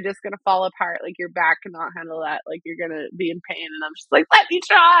 like, you're just gonna fall apart. Like, your back cannot handle that. Like, you're gonna be in pain. And I'm just like, let me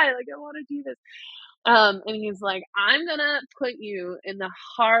try. Like, I want to do this. And he's like, I'm gonna put you in the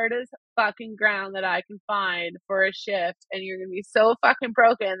hardest fucking ground that I can find for a shift, and you're gonna be so fucking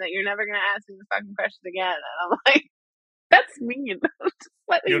broken that you're never gonna ask me the fucking question again. And I'm like, that's mean.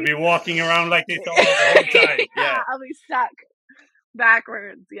 You'll be walking around like this all the whole time. Yeah. I'll be stuck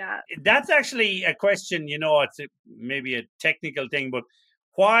backwards. Yeah. That's actually a question, it's maybe a technical thing, but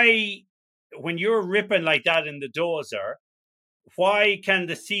why, when you're ripping like that in the dozer, why can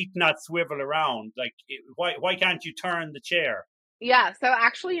the seat not swivel around? Like, why can't you turn the chair? Yeah, so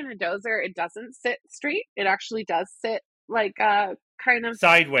actually in a dozer, it doesn't sit straight. It actually does sit like kind of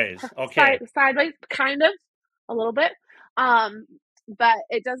Sideways. Okay. sideways, kind of, a little bit. Um, but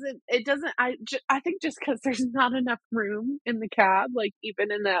it doesn't. I think just because there's not enough room in the cab, like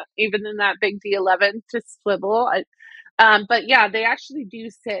even in that big D11 to swivel. But yeah, they actually do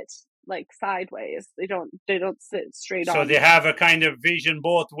sit like sideways. They don't sit straight So on. they have a kind of vision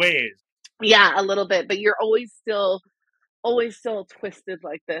both ways. Yeah, a little bit, but you're always still twisted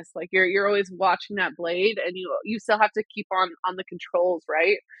like this. Like you're always watching that blade, and you still have to keep on the controls,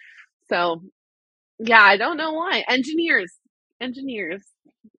 right? So yeah, I don't know why. Engineers.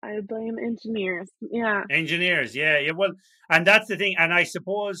 I blame engineers. Yeah. Engineers, yeah, yeah. Well, and that's the thing. And I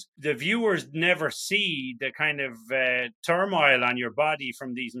suppose the viewers never see the kind of turmoil on your body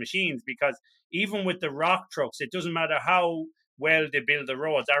from these machines, because even with the rock trucks, it doesn't matter how well they build the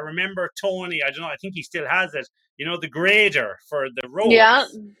roads. I remember Tony, I don't know, I think he still has it, the grader for the Yeah.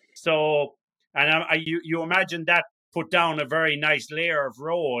 roads. So, and you imagine that put down a very nice layer of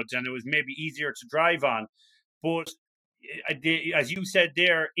roads, and it was maybe easier to drive on. But as you said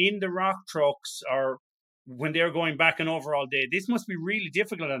there, in the rock trucks, or when they're going back and over all day, this must be really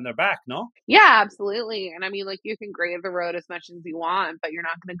difficult on their back, no? Yeah, absolutely. And I mean, like, you can grade the road as much as you want, but you're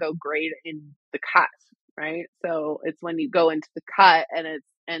not going to go grade in the cut, right? So it's when you go into the cut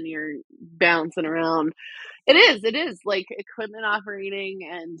and you're bouncing around. It is like equipment operating,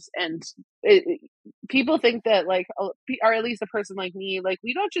 and people think that, like, or at least a person like me, like,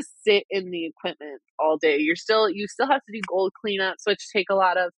 we don't just sit in the equipment all day. You still have to do gold cleanups, which take a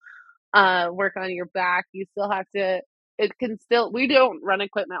lot of work on your back. You still have to. It can still. We don't run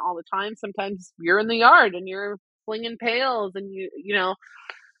equipment all the time. Sometimes you're in the yard and you're flinging pails, and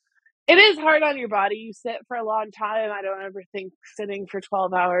it is hard on your body. You sit for a long time. I don't ever think sitting for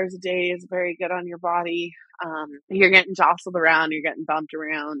 12 hours a day is very good on your body. You're getting jostled around, you're getting bumped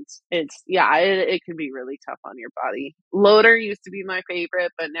around. It can be really tough on your body. Loader used to be my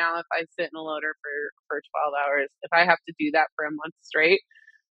favorite, but now if I sit in a loader for 12 hours, if I have to do that for a month straight,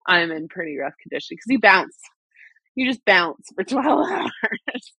 I'm in pretty rough condition because you bounce. You just bounce for 12 hours.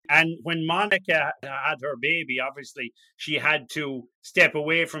 And when Monica had her baby, obviously she had to step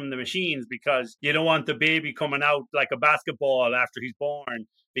away from the machines, because you don't want the baby coming out like a basketball after he's born,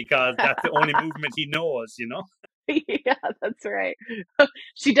 because that's the only movement he knows. Yeah, that's right.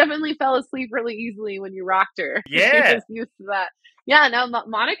 She definitely fell asleep really easily when you rocked her. She Yeah. was used to that. Yeah, no,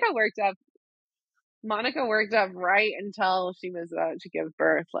 Monica worked up right until she was about to give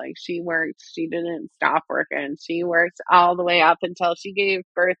birth. Like, she didn't stop working. She worked all the way up until she gave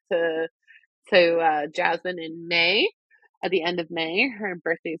birth to Jasmine in May, at the end of May. Her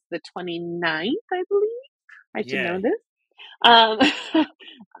birthday's the 29th, I believe. I should know Yeah. this.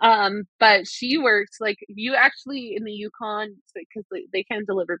 Um, but she worked, like, you actually in the Yukon, because they can't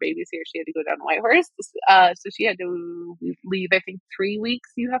deliver babies here. She had to go down to Whitehorse. So she had to leave. I think 3 weeks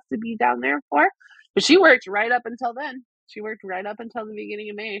you have to be down there for. But she worked right up until then. She worked right up until the beginning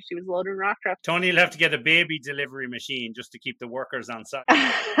of May. She was loading rock trucks. Tony will have to get a baby delivery machine just to keep the workers on site.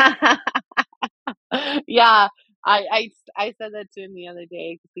 Yeah, I said that to him the other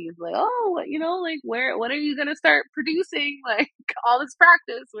day because he's like, oh, like, when are you gonna start producing, like, all this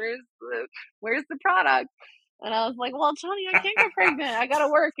practice? Where's the product? And I was like, well, Tony, I can't get pregnant. I gotta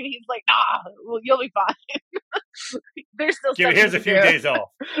work. And he's like, nah, well, you'll be fine. There's still stuff Here's to a few do. days off.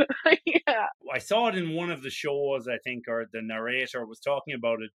 Yeah. I saw it in one of the shows, I think, or the narrator was talking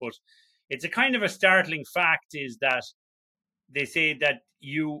about it, but it's a kind of a startling fact, is that they say that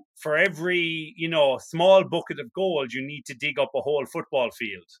for every small bucket of gold, you need to dig up a whole football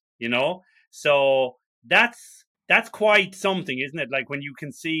field. So that's quite something, isn't it? Like, when you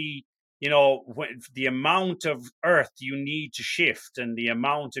can see the amount of earth you need to shift, and the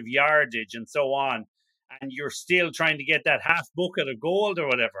amount of yardage and so on, and you're still trying to get that half bucket of gold or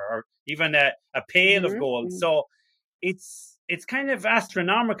whatever, or even a pail of gold. Mm-hmm. So it's kind of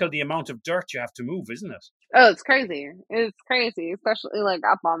astronomical, the amount of dirt you have to move, isn't it? Oh, it's crazy. It's crazy, especially, like,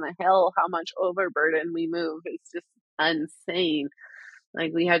 up on the hill, how much overburden we move. It's just insane.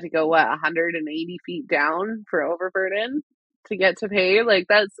 Like, we had to go, 180 feet down for overburden to get to pay. Like,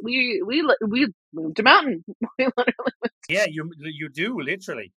 that's we moved a mountain. We literally, Yeah, you do,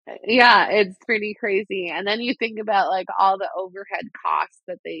 literally. yeah, it's pretty crazy. And then you think about, like, all the overhead costs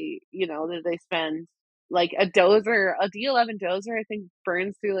that they spend. Like, a D11 dozer, I think,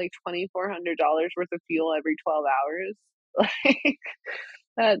 burns through like $2,400 worth of fuel every 12 hours. Like,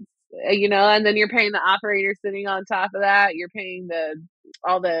 that's, and then you're paying the operator sitting on top of that. You're paying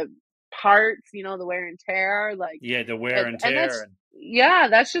all the parts, the wear and tear. Like, Yeah, the wear and, and and tear. that's, Yeah,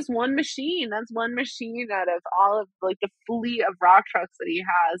 that's just one machine. That's one machine out of all of like the fleet of rock trucks that he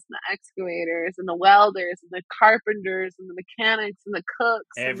has, and the excavators and the welders and the carpenters and the mechanics and the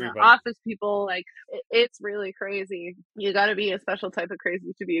cooks and the Everybody. office people. Like it's really crazy. You got to be a special type of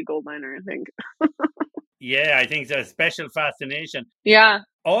crazy to be a gold miner, I think. Yeah, I think it's a special fascination. Yeah.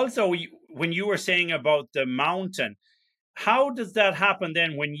 Also, when you were saying about the mountain, how does that happen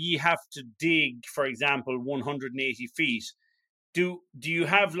then when you have to dig, for example, 180 feet? Do you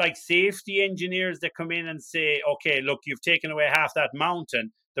have like safety engineers that come in and say, okay, look, you've taken away half that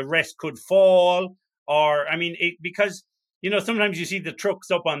mountain, the rest could fall? Or, I mean, because, sometimes you see the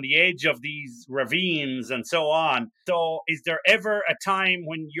trucks up on the edge of these ravines and so on. So is there ever a time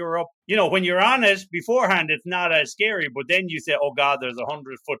when you're up, when you're on it beforehand, it's not as scary, but then you say, oh God, there's a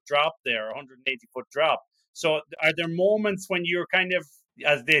 100-foot drop there, 180-foot drop. So are there moments when you're kind of,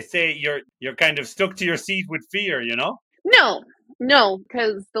 as they say, you're kind of stuck to your seat with fear, No, no,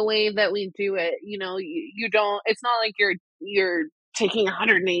 because the way that we do it, you don't. It's not like you're taking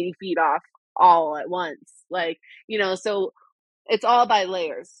 180 feet off all at once, like So it's all by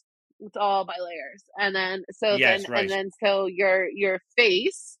layers. It's all by layers, and then Yes, right. your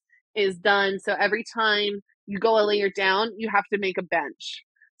face is done. So every time you go a layer down, you have to make a bench,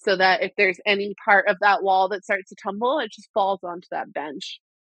 so that if there's any part of that wall that starts to tumble, it just falls onto that bench.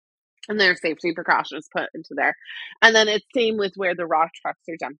 And their safety precautions put into there. And then it's same with where the rock trucks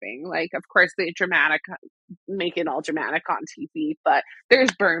are dumping. Like, of course, they make it all dramatic on TV, but there's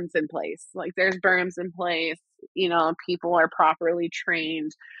berms in place. Like, there's berms in place. People are properly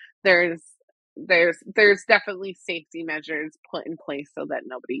trained. There's there's definitely safety measures put in place so that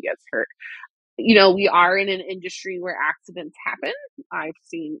nobody gets hurt. We are in an industry where accidents happen. I've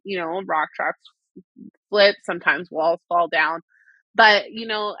seen, rock trucks flip, sometimes walls fall down. But,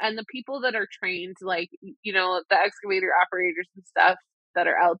 and the people that are trained, like, the excavator operators and stuff that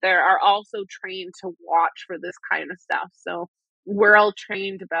are out there are also trained to watch for this kind of stuff. So we're all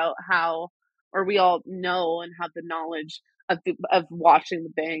trained about or we all know and have the knowledge of watching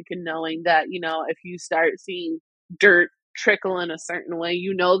the bank and knowing that, if you start seeing dirt trickle in a certain way,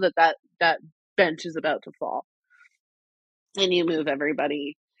 that bench is about to fall, and you move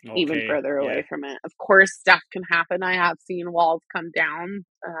everybody even Okay, further yeah. away from it. Of course, stuff can happen. I have seen walls come down,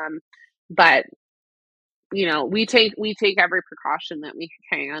 but we take every precaution that we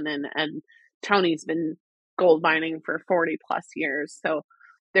can. And Tony's been gold mining for 40 plus years, so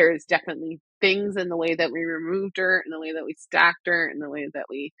there's definitely things in the way that we remove dirt, and the way that we stack dirt, and the way that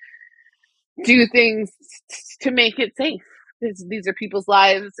we do things to make it safe. These are people's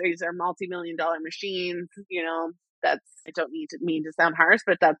lives. These are multi-million-dollar machines. That's, I don't mean to sound harsh,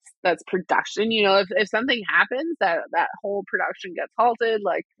 but that's production. If something happens, that whole production gets halted.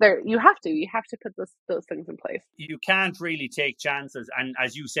 Like, you have to put those things in place. You can't really take chances. And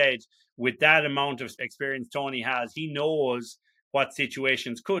as you said, with that amount of experience Tony has, he knows what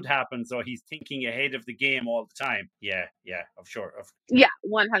situations could happen. So he's thinking ahead of the game all the time. Yeah, of sure. Yeah,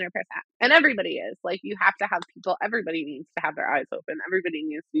 100%. And everybody is. Like, you have to have people. Everybody needs to have their eyes open. Everybody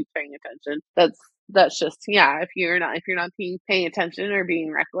needs to be paying attention. That's just, yeah. If you're not paying attention or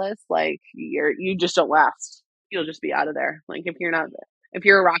being reckless, like, you just don't last. You'll just be out of there. Like, if you're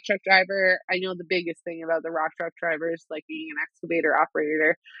a rock truck driver, I know the biggest thing about the rock truck drivers, like being an excavator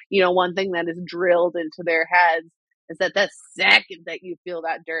operator, one thing that is drilled into their heads is that the second that you feel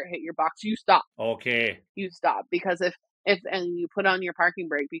that dirt hit your box, you stop. Okay. You stop, because if and you put on your parking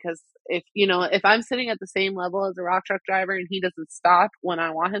brake, because if I'm sitting at the same level as a rock truck driver and he doesn't stop when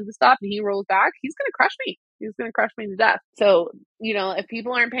I want him to stop, and he rolls back, he's going to crush me. He's going to crush me to death. So, if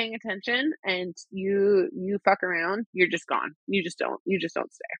people aren't paying attention and you fuck around, you're just gone. You just don't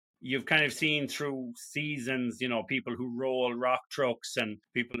stay. You've kind of seen through seasons, people who roll rock trucks and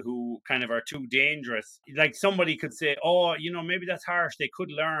people who kind of are too dangerous. Like, somebody could say, oh, maybe that's harsh. They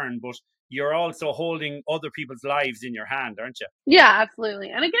could learn, but you're also holding other people's lives in your hand, aren't you? Yeah, absolutely.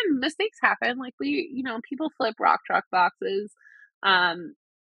 And again, mistakes happen. Like, people flip rock truck boxes.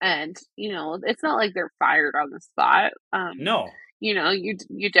 And it's not like they're fired on the spot. No.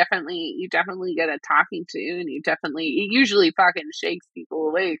 You definitely get a talking to, and it usually fucking shakes people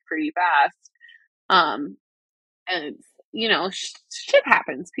awake pretty fast. And shit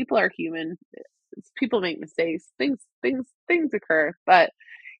happens. People are human. People make mistakes. Things occur, but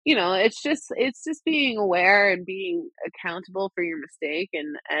it's just being aware and being accountable for your mistake,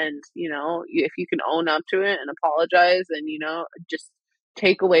 and if you can own up to it and apologize, and just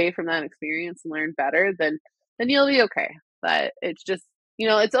take away from that experience and learn better, then you'll be okay. But it's just,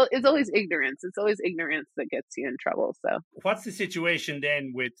 it's always ignorance. It's always ignorance that gets you in trouble. So what's the situation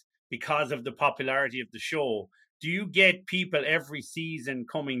then with, because of the popularity of the show, do you get people every season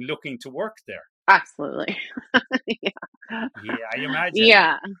coming looking to work there? Absolutely. Yeah. Yeah, I imagine.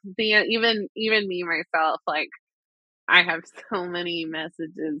 Yeah. Even me myself, like I have so many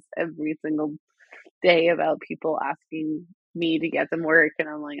messages every single day about people asking me to get them work, and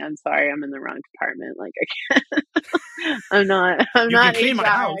I'm like, I'm sorry, I'm in the wrong department. Like I can't. I'm You can not clean my HR. I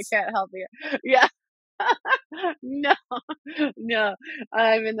house. can't help you. Yeah. No, no.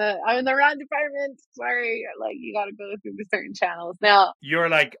 I'm in the wrong department. Sorry. Like you got to go through the certain channels now. You're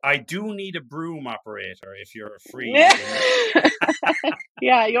like, I do need a broom operator if you're free.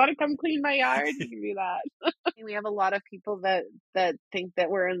 Yeah, you want to come clean my yard? You can do that. We have a lot of people that think that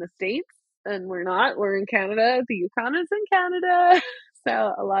we're in the States, and we're not. We're in Canada. The Yukon is in Canada.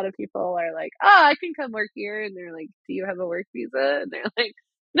 So a lot of people are like, "Oh, I can come work here," and they're like, "Do you have a work visa?" And they're like,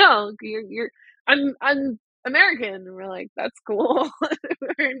 "No, I'm American." And we're like, "That's cool.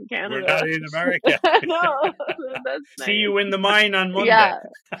 We're in We're Canada." not in America. No, that's See nice. you in the mine on Monday. Yeah,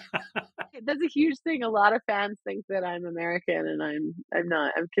 that's a huge thing. A lot of fans think that I'm American, and I'm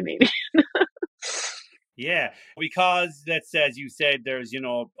not. I'm Canadian. Yeah, because that's as you said, there's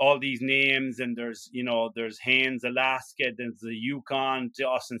all these names, and there's Haines, Alaska, there's the Yukon to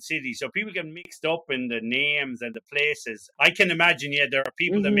Austin City, so people get mixed up in the names and the places. I can imagine, yeah, there are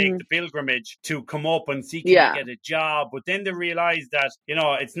people that make Hmm. the pilgrimage to come up and see can they Yeah. get a job, but then they realize that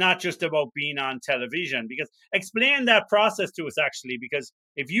it's not just about being on television. Because explain that process to us actually, because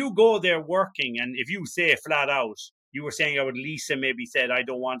if you go there working, and if you say flat out, you were saying about Lisa maybe said, I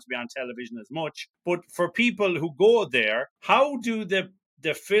don't want to be on television as much. But for people who go there, how do the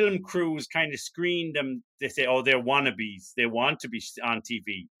film crews kind of screen them? They say, oh, they're wannabes. They want to be on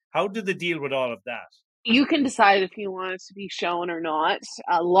TV. How do they deal with all of that? You can decide if you want it to be shown or not.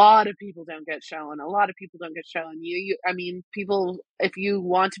 A lot of people don't get shown. A lot of people don't get shown. I mean, people, if you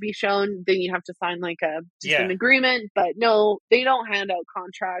want to be shown, then you have to sign like just an Yeah. agreement. But no, they don't hand out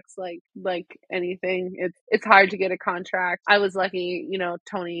contracts like anything. It's hard to get a contract. I was lucky,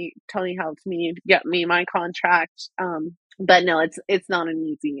 Tony helped me get me my contract. But no, it's not an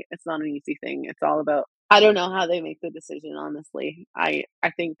easy thing. It's all about, I don't know how they make the decision, honestly. I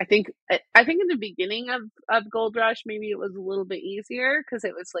think in the beginning of Gold Rush, maybe it was a little bit easier because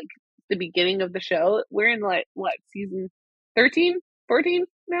it was like the beginning of the show. We're in like what, season 13, 14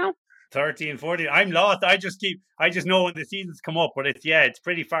 now? 13, 14. I'm lost. I just know when the seasons come up, but it's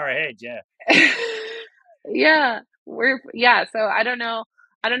pretty far ahead. Yeah. Yeah, so I don't know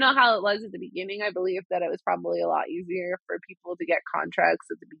how it was at the beginning. I believe that it was probably a lot easier for people to get contracts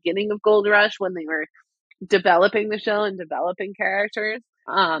at the beginning of Gold Rush when they were developing the show and developing characters.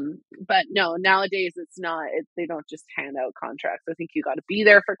 But no, nowadays it's not. They don't just hand out contracts. I think you got to be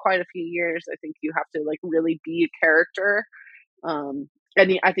there for quite a few years. I think you have to like really be a character. And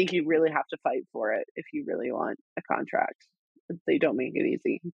I think you really have to fight for it if you really want a contract. They don't make it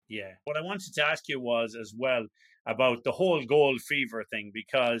easy. Yeah. What I wanted to ask you was as well about the whole gold fever thing,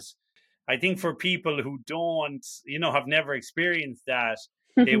 because I think for people who don't, have never experienced that,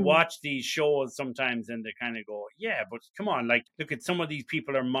 they watch these shows sometimes and they kind of go, yeah, but come on, like, look at some of these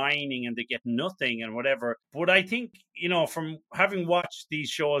people are mining and they get nothing and whatever. But I think, from having watched these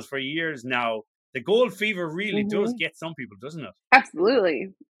shows for years now, the gold fever really does Hmm. get some people, doesn't it? Absolutely.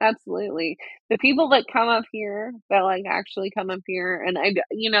 Absolutely. The people that come up here, that like actually come up here, and I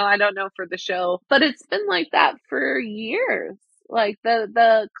don't know for the show, but it's been like that for years. Like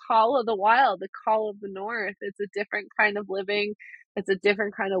the call of the wild, the call of the north. It's a different kind of living. It's a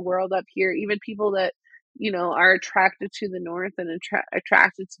different kind of world up here. Even people that, are attracted to the north and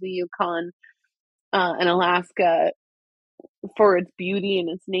attracted to the Yukon, and Alaska for its beauty and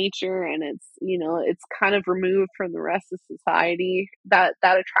its nature, and it's kind of removed from the rest of society. That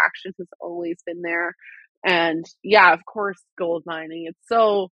attraction has always been there. And yeah, of course, gold mining, it's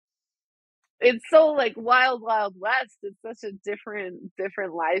so like wild west. It's such a different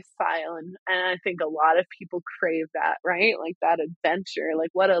lifestyle, and I think a lot of people crave that, right? Like that adventure.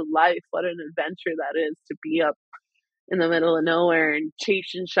 Like what a life, what an adventure that is, to be up in the middle of nowhere and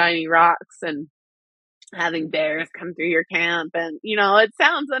chasing shiny rocks and having bears come through your camp. And it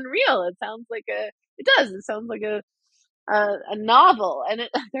sounds unreal. It sounds like a novel. And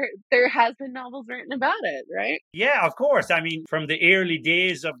there has been novels written about it, right? Yeah, of course. I mean, from the early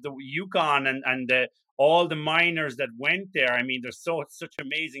days of the Yukon, and all the miners that went there. I mean, there's such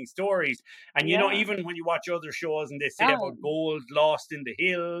amazing stories. And Yeah. even when you watch other shows and they say Yeah. about gold lost in the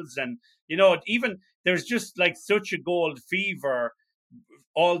hills, and even there's just like such a gold fever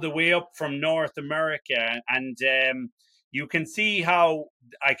all the way up from North America. And you can see how,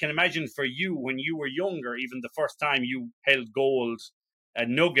 I can imagine for you when you were younger, even the first time you held gold, a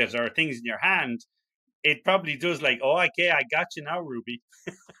nugget or things in your hand, It probably does, like, oh, okay, I got you now, Ruby.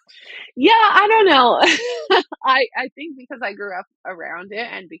 Yeah, I don't know. I think because I grew up around it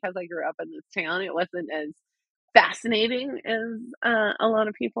and because I grew up in this town, it wasn't as fascinating as a lot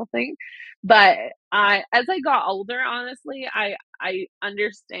of people think. But as I got older, honestly, I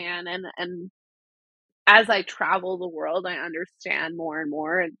understand, and as I travel the world, I understand more and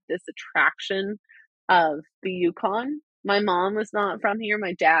more this attraction of the Yukon. My mom was not from here.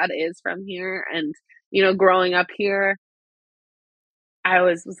 My dad is from here, and growing up here, I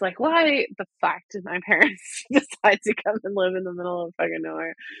was like, "Why the fuck did my parents decide to come and live in the middle of fucking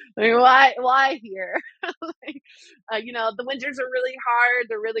nowhere? I mean, why here?" Like, the winters are really hard.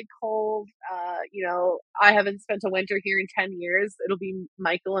 They're really cold. I haven't spent a winter here in 10 years. It'll be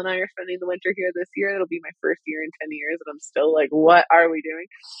Michael and I are spending the winter here this year. It'll be my first year in 10 years, and I'm still like, "What are we doing?"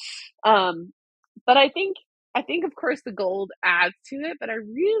 Um, but I think of course the gold adds to it, but I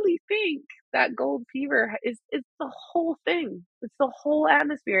really think that gold fever is the whole thing. It's the whole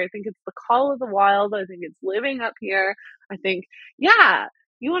atmosphere. I think it's the call of the wild. I think it's living up here. I think, yeah,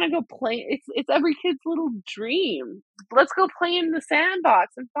 you want to go play. It's every kid's little dream. Let's go play in the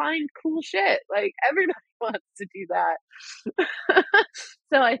sandbox and find cool shit. Like everybody wants to do that.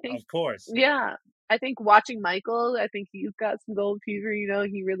 So I think, Of course. yeah, I think watching Michael, I think he's got some gold fever.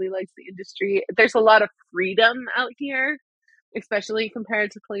 He really likes the industry. There's a lot of freedom out here, especially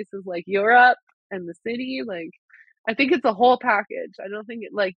compared to places like Europe and the city. Like, I think it's a whole package. I don't think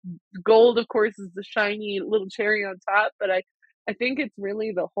it like gold, of course, is the shiny little cherry on top, but I think it's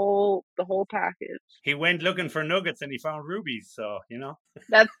really the whole package. He went looking for nuggets and he found rubies. So,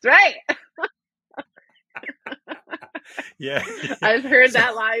 That's right. Yeah. I've heard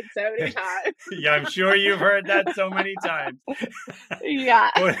that line so many times. Yeah, I'm sure you've heard that so many times. Yeah.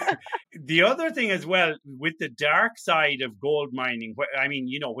 But the other thing as well, with the dark side of gold mining, I mean,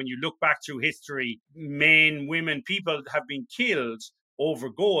 when you look back through history, men, women, people have been killed over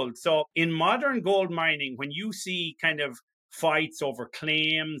gold. So in modern gold mining, when you see kind of fights over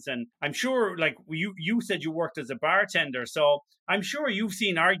claims, and I'm sure, like you said you worked as a bartender, so I'm sure you've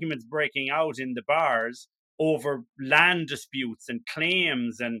seen arguments breaking out in the bars over land disputes and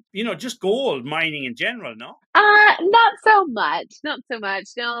claims and just gold mining in general. No, Not so much. Not so much.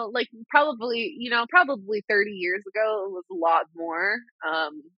 No, like probably 30 years ago it was a lot more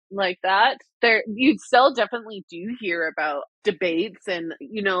like that. There you still definitely do hear about debates, and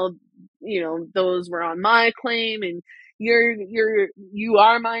those were on my claim, and you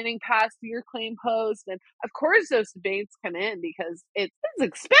are mining past your claim post, and of course those debates come in because it's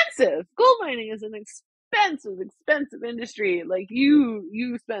expensive. Gold mining is an expensive industry. Like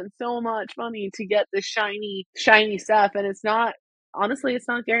you spend so much money to get this shiny stuff, and it's not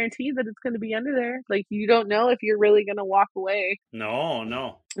guaranteed that it's going to be under there. Like you don't know if you're really going to walk away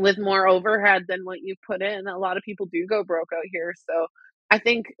no. with more overhead than what you put in. A lot of people do go broke out here, so I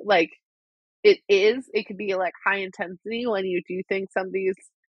think like it could be like high intensity when you do think somebody's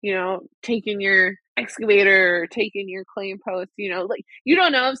taking your excavator or taking your claim post. Like you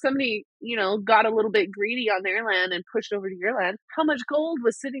don't know if somebody got a little bit greedy on their land and pushed over to your land, how much gold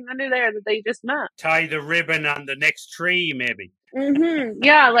was sitting under there that they just met. Tie the ribbon on the next tree, maybe.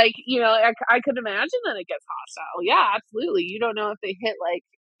 Yeah, like I could imagine that it gets hostile. Yeah, absolutely. You don't know if they hit like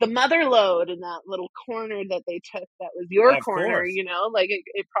the mother lode in that little corner that they took that was your Of corner. course. Like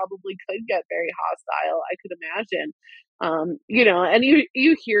it probably could get very hostile, I could imagine. And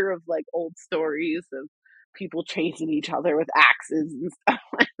you hear of like old stories of people chasing each other with axes and stuff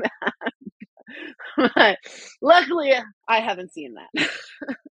like that. But luckily I haven't seen that.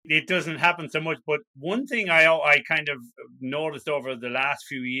 It doesn't happen so much. But one thing I kind of noticed over the last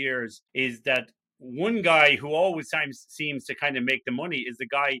few years is that one guy who always seems to kind of make the money is the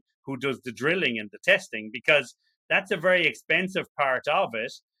guy who does the drilling and the testing, because that's a very expensive part of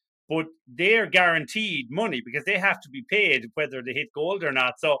it. But they're guaranteed money because they have to be paid whether they hit gold or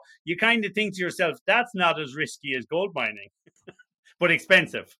not. So you kind of think to yourself, that's not as risky as gold mining, but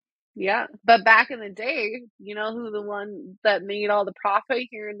expensive. Yeah, but back in the day, you know who the one that made all the profit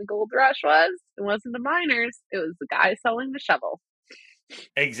here in the gold rush was? It wasn't the miners, it was the guy selling the shovel.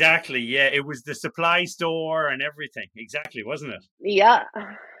 Exactly. Yeah, it was the supply store and everything. Exactly, wasn't it? Yeah,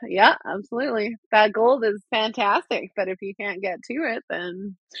 yeah, absolutely. That gold is fantastic, but if you can't get to it,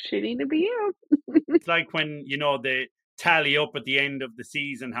 then shitty to be you. It's like when they tally up at the end of the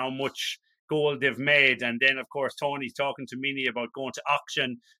season how much gold they've made, and then of course Tony's talking to Minnie about going to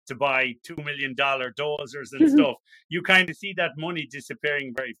auction to buy $2 million dozers and stuff. You kind of see that money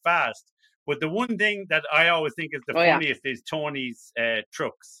disappearing very fast. But the one thing that I always think is the Oh yeah. funniest is Tony's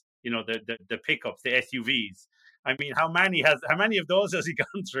trucks. The pickups, the SUVs. I mean, how many of those has he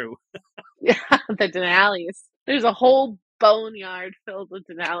gone through? Yeah, the Denali's. There's a whole boneyard filled with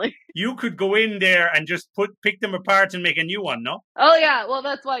Denali. You could go in there and just pick them apart and make a new one, no? Oh yeah, well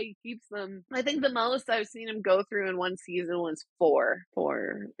that's why he keeps them. I think the most I've seen him go through in one season was four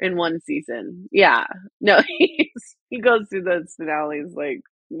in one season. Yeah, no, he goes through those Denali's like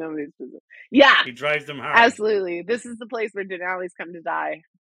nobody's business. Yeah, He drives them hard. absolutely. This is the place where Denali's come to die.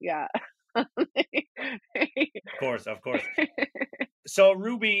 Yeah. Of course, of course. So,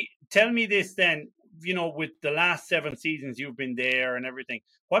 Ruby, tell me this then. With the last 7 seasons you've been there and everything,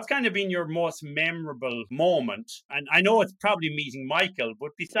 what's kind of been your most memorable moment? And I know it's probably meeting Michael, but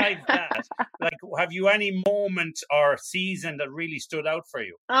besides that, like, have you any moment or season that really stood out for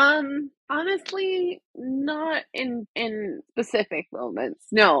you? Honestly, not in specific moments.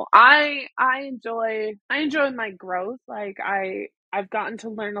 No, I enjoy my growth. Like I've gotten to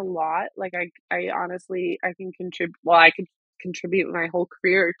learn a lot. Like I honestly I can contribute. Well, I could contribute my whole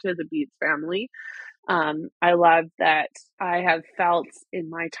career to the Beats family. I love that I have felt in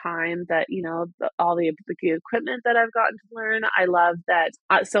my time that, all the equipment that I've gotten to learn. I love that.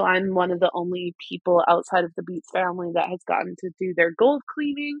 So I'm one of the only people outside of the Beats family that has gotten to do their gold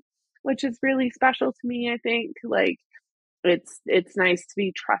cleaning, which is really special to me. I think like it's nice to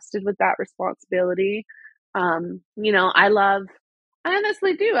be trusted with that responsibility. I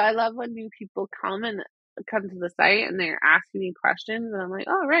honestly do. I love when new people come to the site and they're asking me questions and I'm like,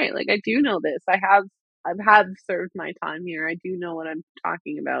 oh right, like I do know this. I've served my time here. I do know what I'm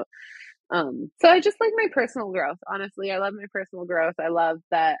talking about. So I just like my personal growth. Honestly, I love my personal growth. I love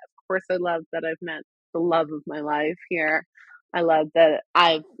that. Of course, I love that I've met the love of my life here. I love that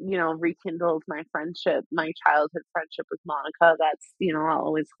I've, rekindled my friendship, my childhood friendship with Monica. That's, I'll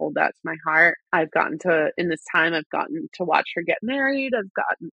always hold that to my heart. In this time, I've gotten to watch her get married.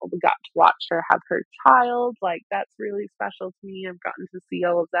 We got to watch her have her child. Like, that's really special to me. I've gotten to see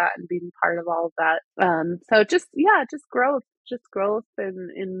all of that and being part of all of that. So just growth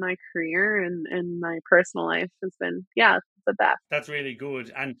in my career and my personal life has been, the best. That's really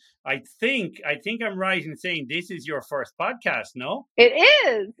good. And I think I'm right in saying this is your first podcast, no? It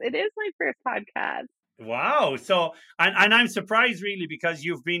is. It is my first podcast. Wow. So and I'm surprised really because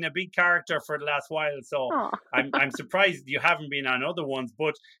you've been a big character for the last while. So Oh, I'm surprised you haven't been on other ones,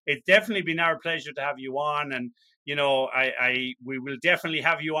 but it's definitely been our pleasure to have you on. And I we will definitely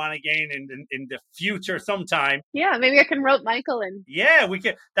have you on again in the future sometime. yeah. Maybe I can rope Michael in. Yeah, we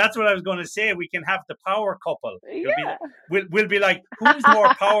can. That's what I was going to say. We can have the power couple. It'll be Yeah. we'll be like, who's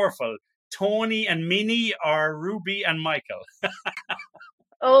more powerful, Tony and Minnie or Ruby and Michael?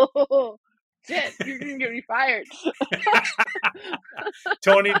 Oh, shit. You're going to get me fired.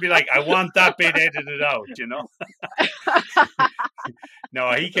 Tony'd be like, I want that bit edited out.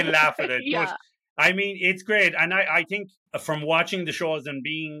 No, he can laugh at it. Yeah. But I mean, it's great. And I think from watching the shows and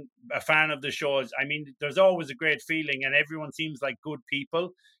being a fan of the shows, I mean, there's always a great feeling and everyone seems like good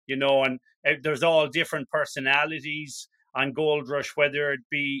people, and there's all different personalities on Gold Rush, whether it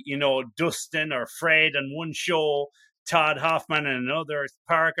be, Dustin or Fred on one show, Todd Hoffman and another,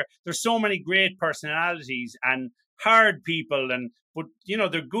 Parker. There's so many great personalities and hard people but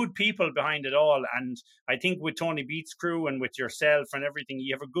they're good people behind it all. And I think with Tony Beats crew and with yourself and everything,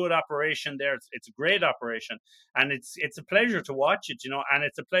 you have a good operation there. It's a great operation and it's a pleasure to watch it, and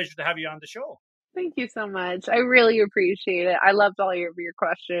it's a pleasure to have you on the show. Thank you so much. I really appreciate it. I loved all your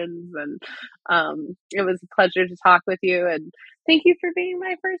questions and it was a pleasure to talk with you and thank you for being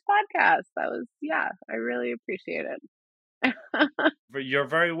my first podcast. I really appreciate it. You're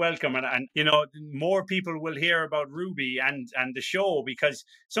very welcome, and more people will hear about Ruby and the show, because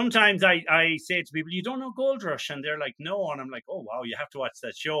sometimes I say to people, you don't know Gold Rush, and they're like, no, and I'm like, oh wow, you have to watch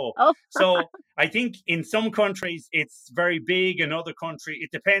that show. Oh, So I think in some countries it's very big, in other countries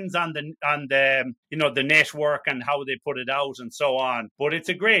it depends on the network and how they put it out and so on. But it's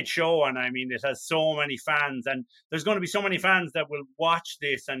a great show, and I mean it has so many fans, and there's going to be so many fans that will watch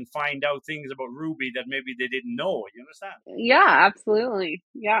this and find out things about Ruby that maybe they didn't know. You understand? yeah, absolutely.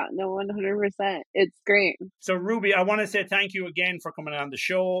 Yeah, no, 100%. It's great. So, Ruby, I want to say thank you again for coming on the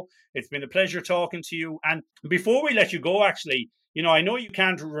show. It's been a pleasure talking to you. And before we let you go, actually, I know you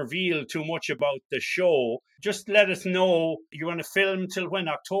can't reveal too much about the show. Just let us know, you're going to film till when,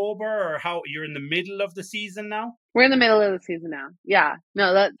 October, or how you're in the middle of the season now? We're in the middle of the season now. Yeah,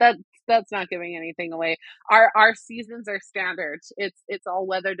 no, that's not giving anything away. Our seasons are standard. It's all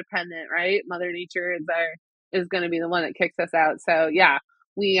weather dependent, right? Mother Nature is going to be the one that kicks us out. So yeah,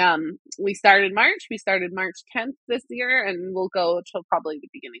 we started March. We started March 10th this year, and we'll go till probably the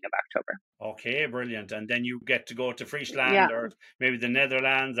beginning of October. Okay, brilliant. And then you get to go to Yeah. Friesland or maybe the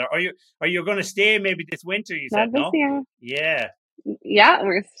Netherlands, or are you going to stay maybe this winter? You Not said this no. year. Yeah. Yeah,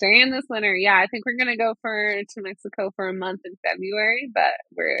 we're staying this winter. Yeah, I think we're gonna go to Mexico for a month in February, but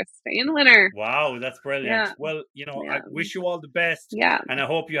we're staying winter. Wow, that's brilliant. Yeah, Well, you know, I yeah, wish you all the best, yeah, and I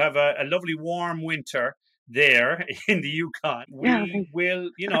hope you have a lovely warm winter there in the Yukon. yeah. We will,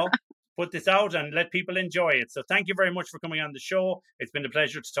 you know, put this out and let people enjoy it. So thank you very much for coming on the show. It's been a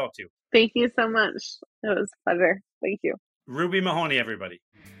pleasure to talk to you. Thank you so much. It was a pleasure. Thank you. Ruby Mahoney, everybody.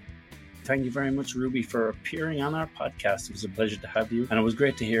 Thank you very much, Ruby, for appearing on our podcast. It was a pleasure to have you. And it was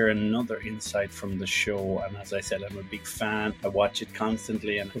great to hear another insight from the show. And as I said, I'm a big fan. I watch it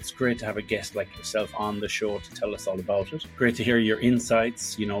constantly. And it's great to have a guest like yourself on the show to tell us all about it. Great to hear your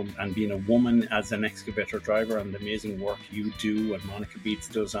insights, you know, and being a woman as an excavator driver and the amazing work you do and Monica Beats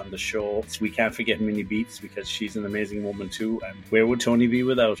does on the show. We can't forget Minnie Beats because she's an amazing woman too. And where would Tony be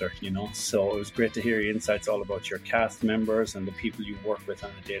without her, you know? So it was great to hear your insights all about your cast members and the people you work with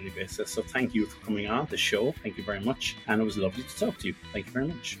on a daily basis. So thank you for coming on the show. Thank you very much. And it was lovely to talk to you. Thank you very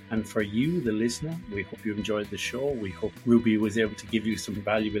much. And for you, the listener, we hope you enjoyed the show. We hope Ruby was able to give you some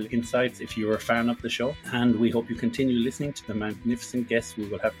valuable insights if you were a fan of the show. And we hope you continue listening to the magnificent guests we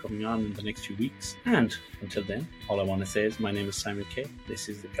will have coming on in the next few weeks. And until then, all I want to say is my name is Simon Kay. This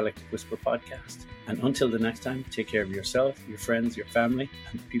is the Collective Whisper Podcast. And until the next time, take care of yourself, your friends, your family,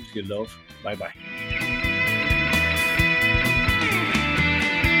 and the people you love. Bye-bye.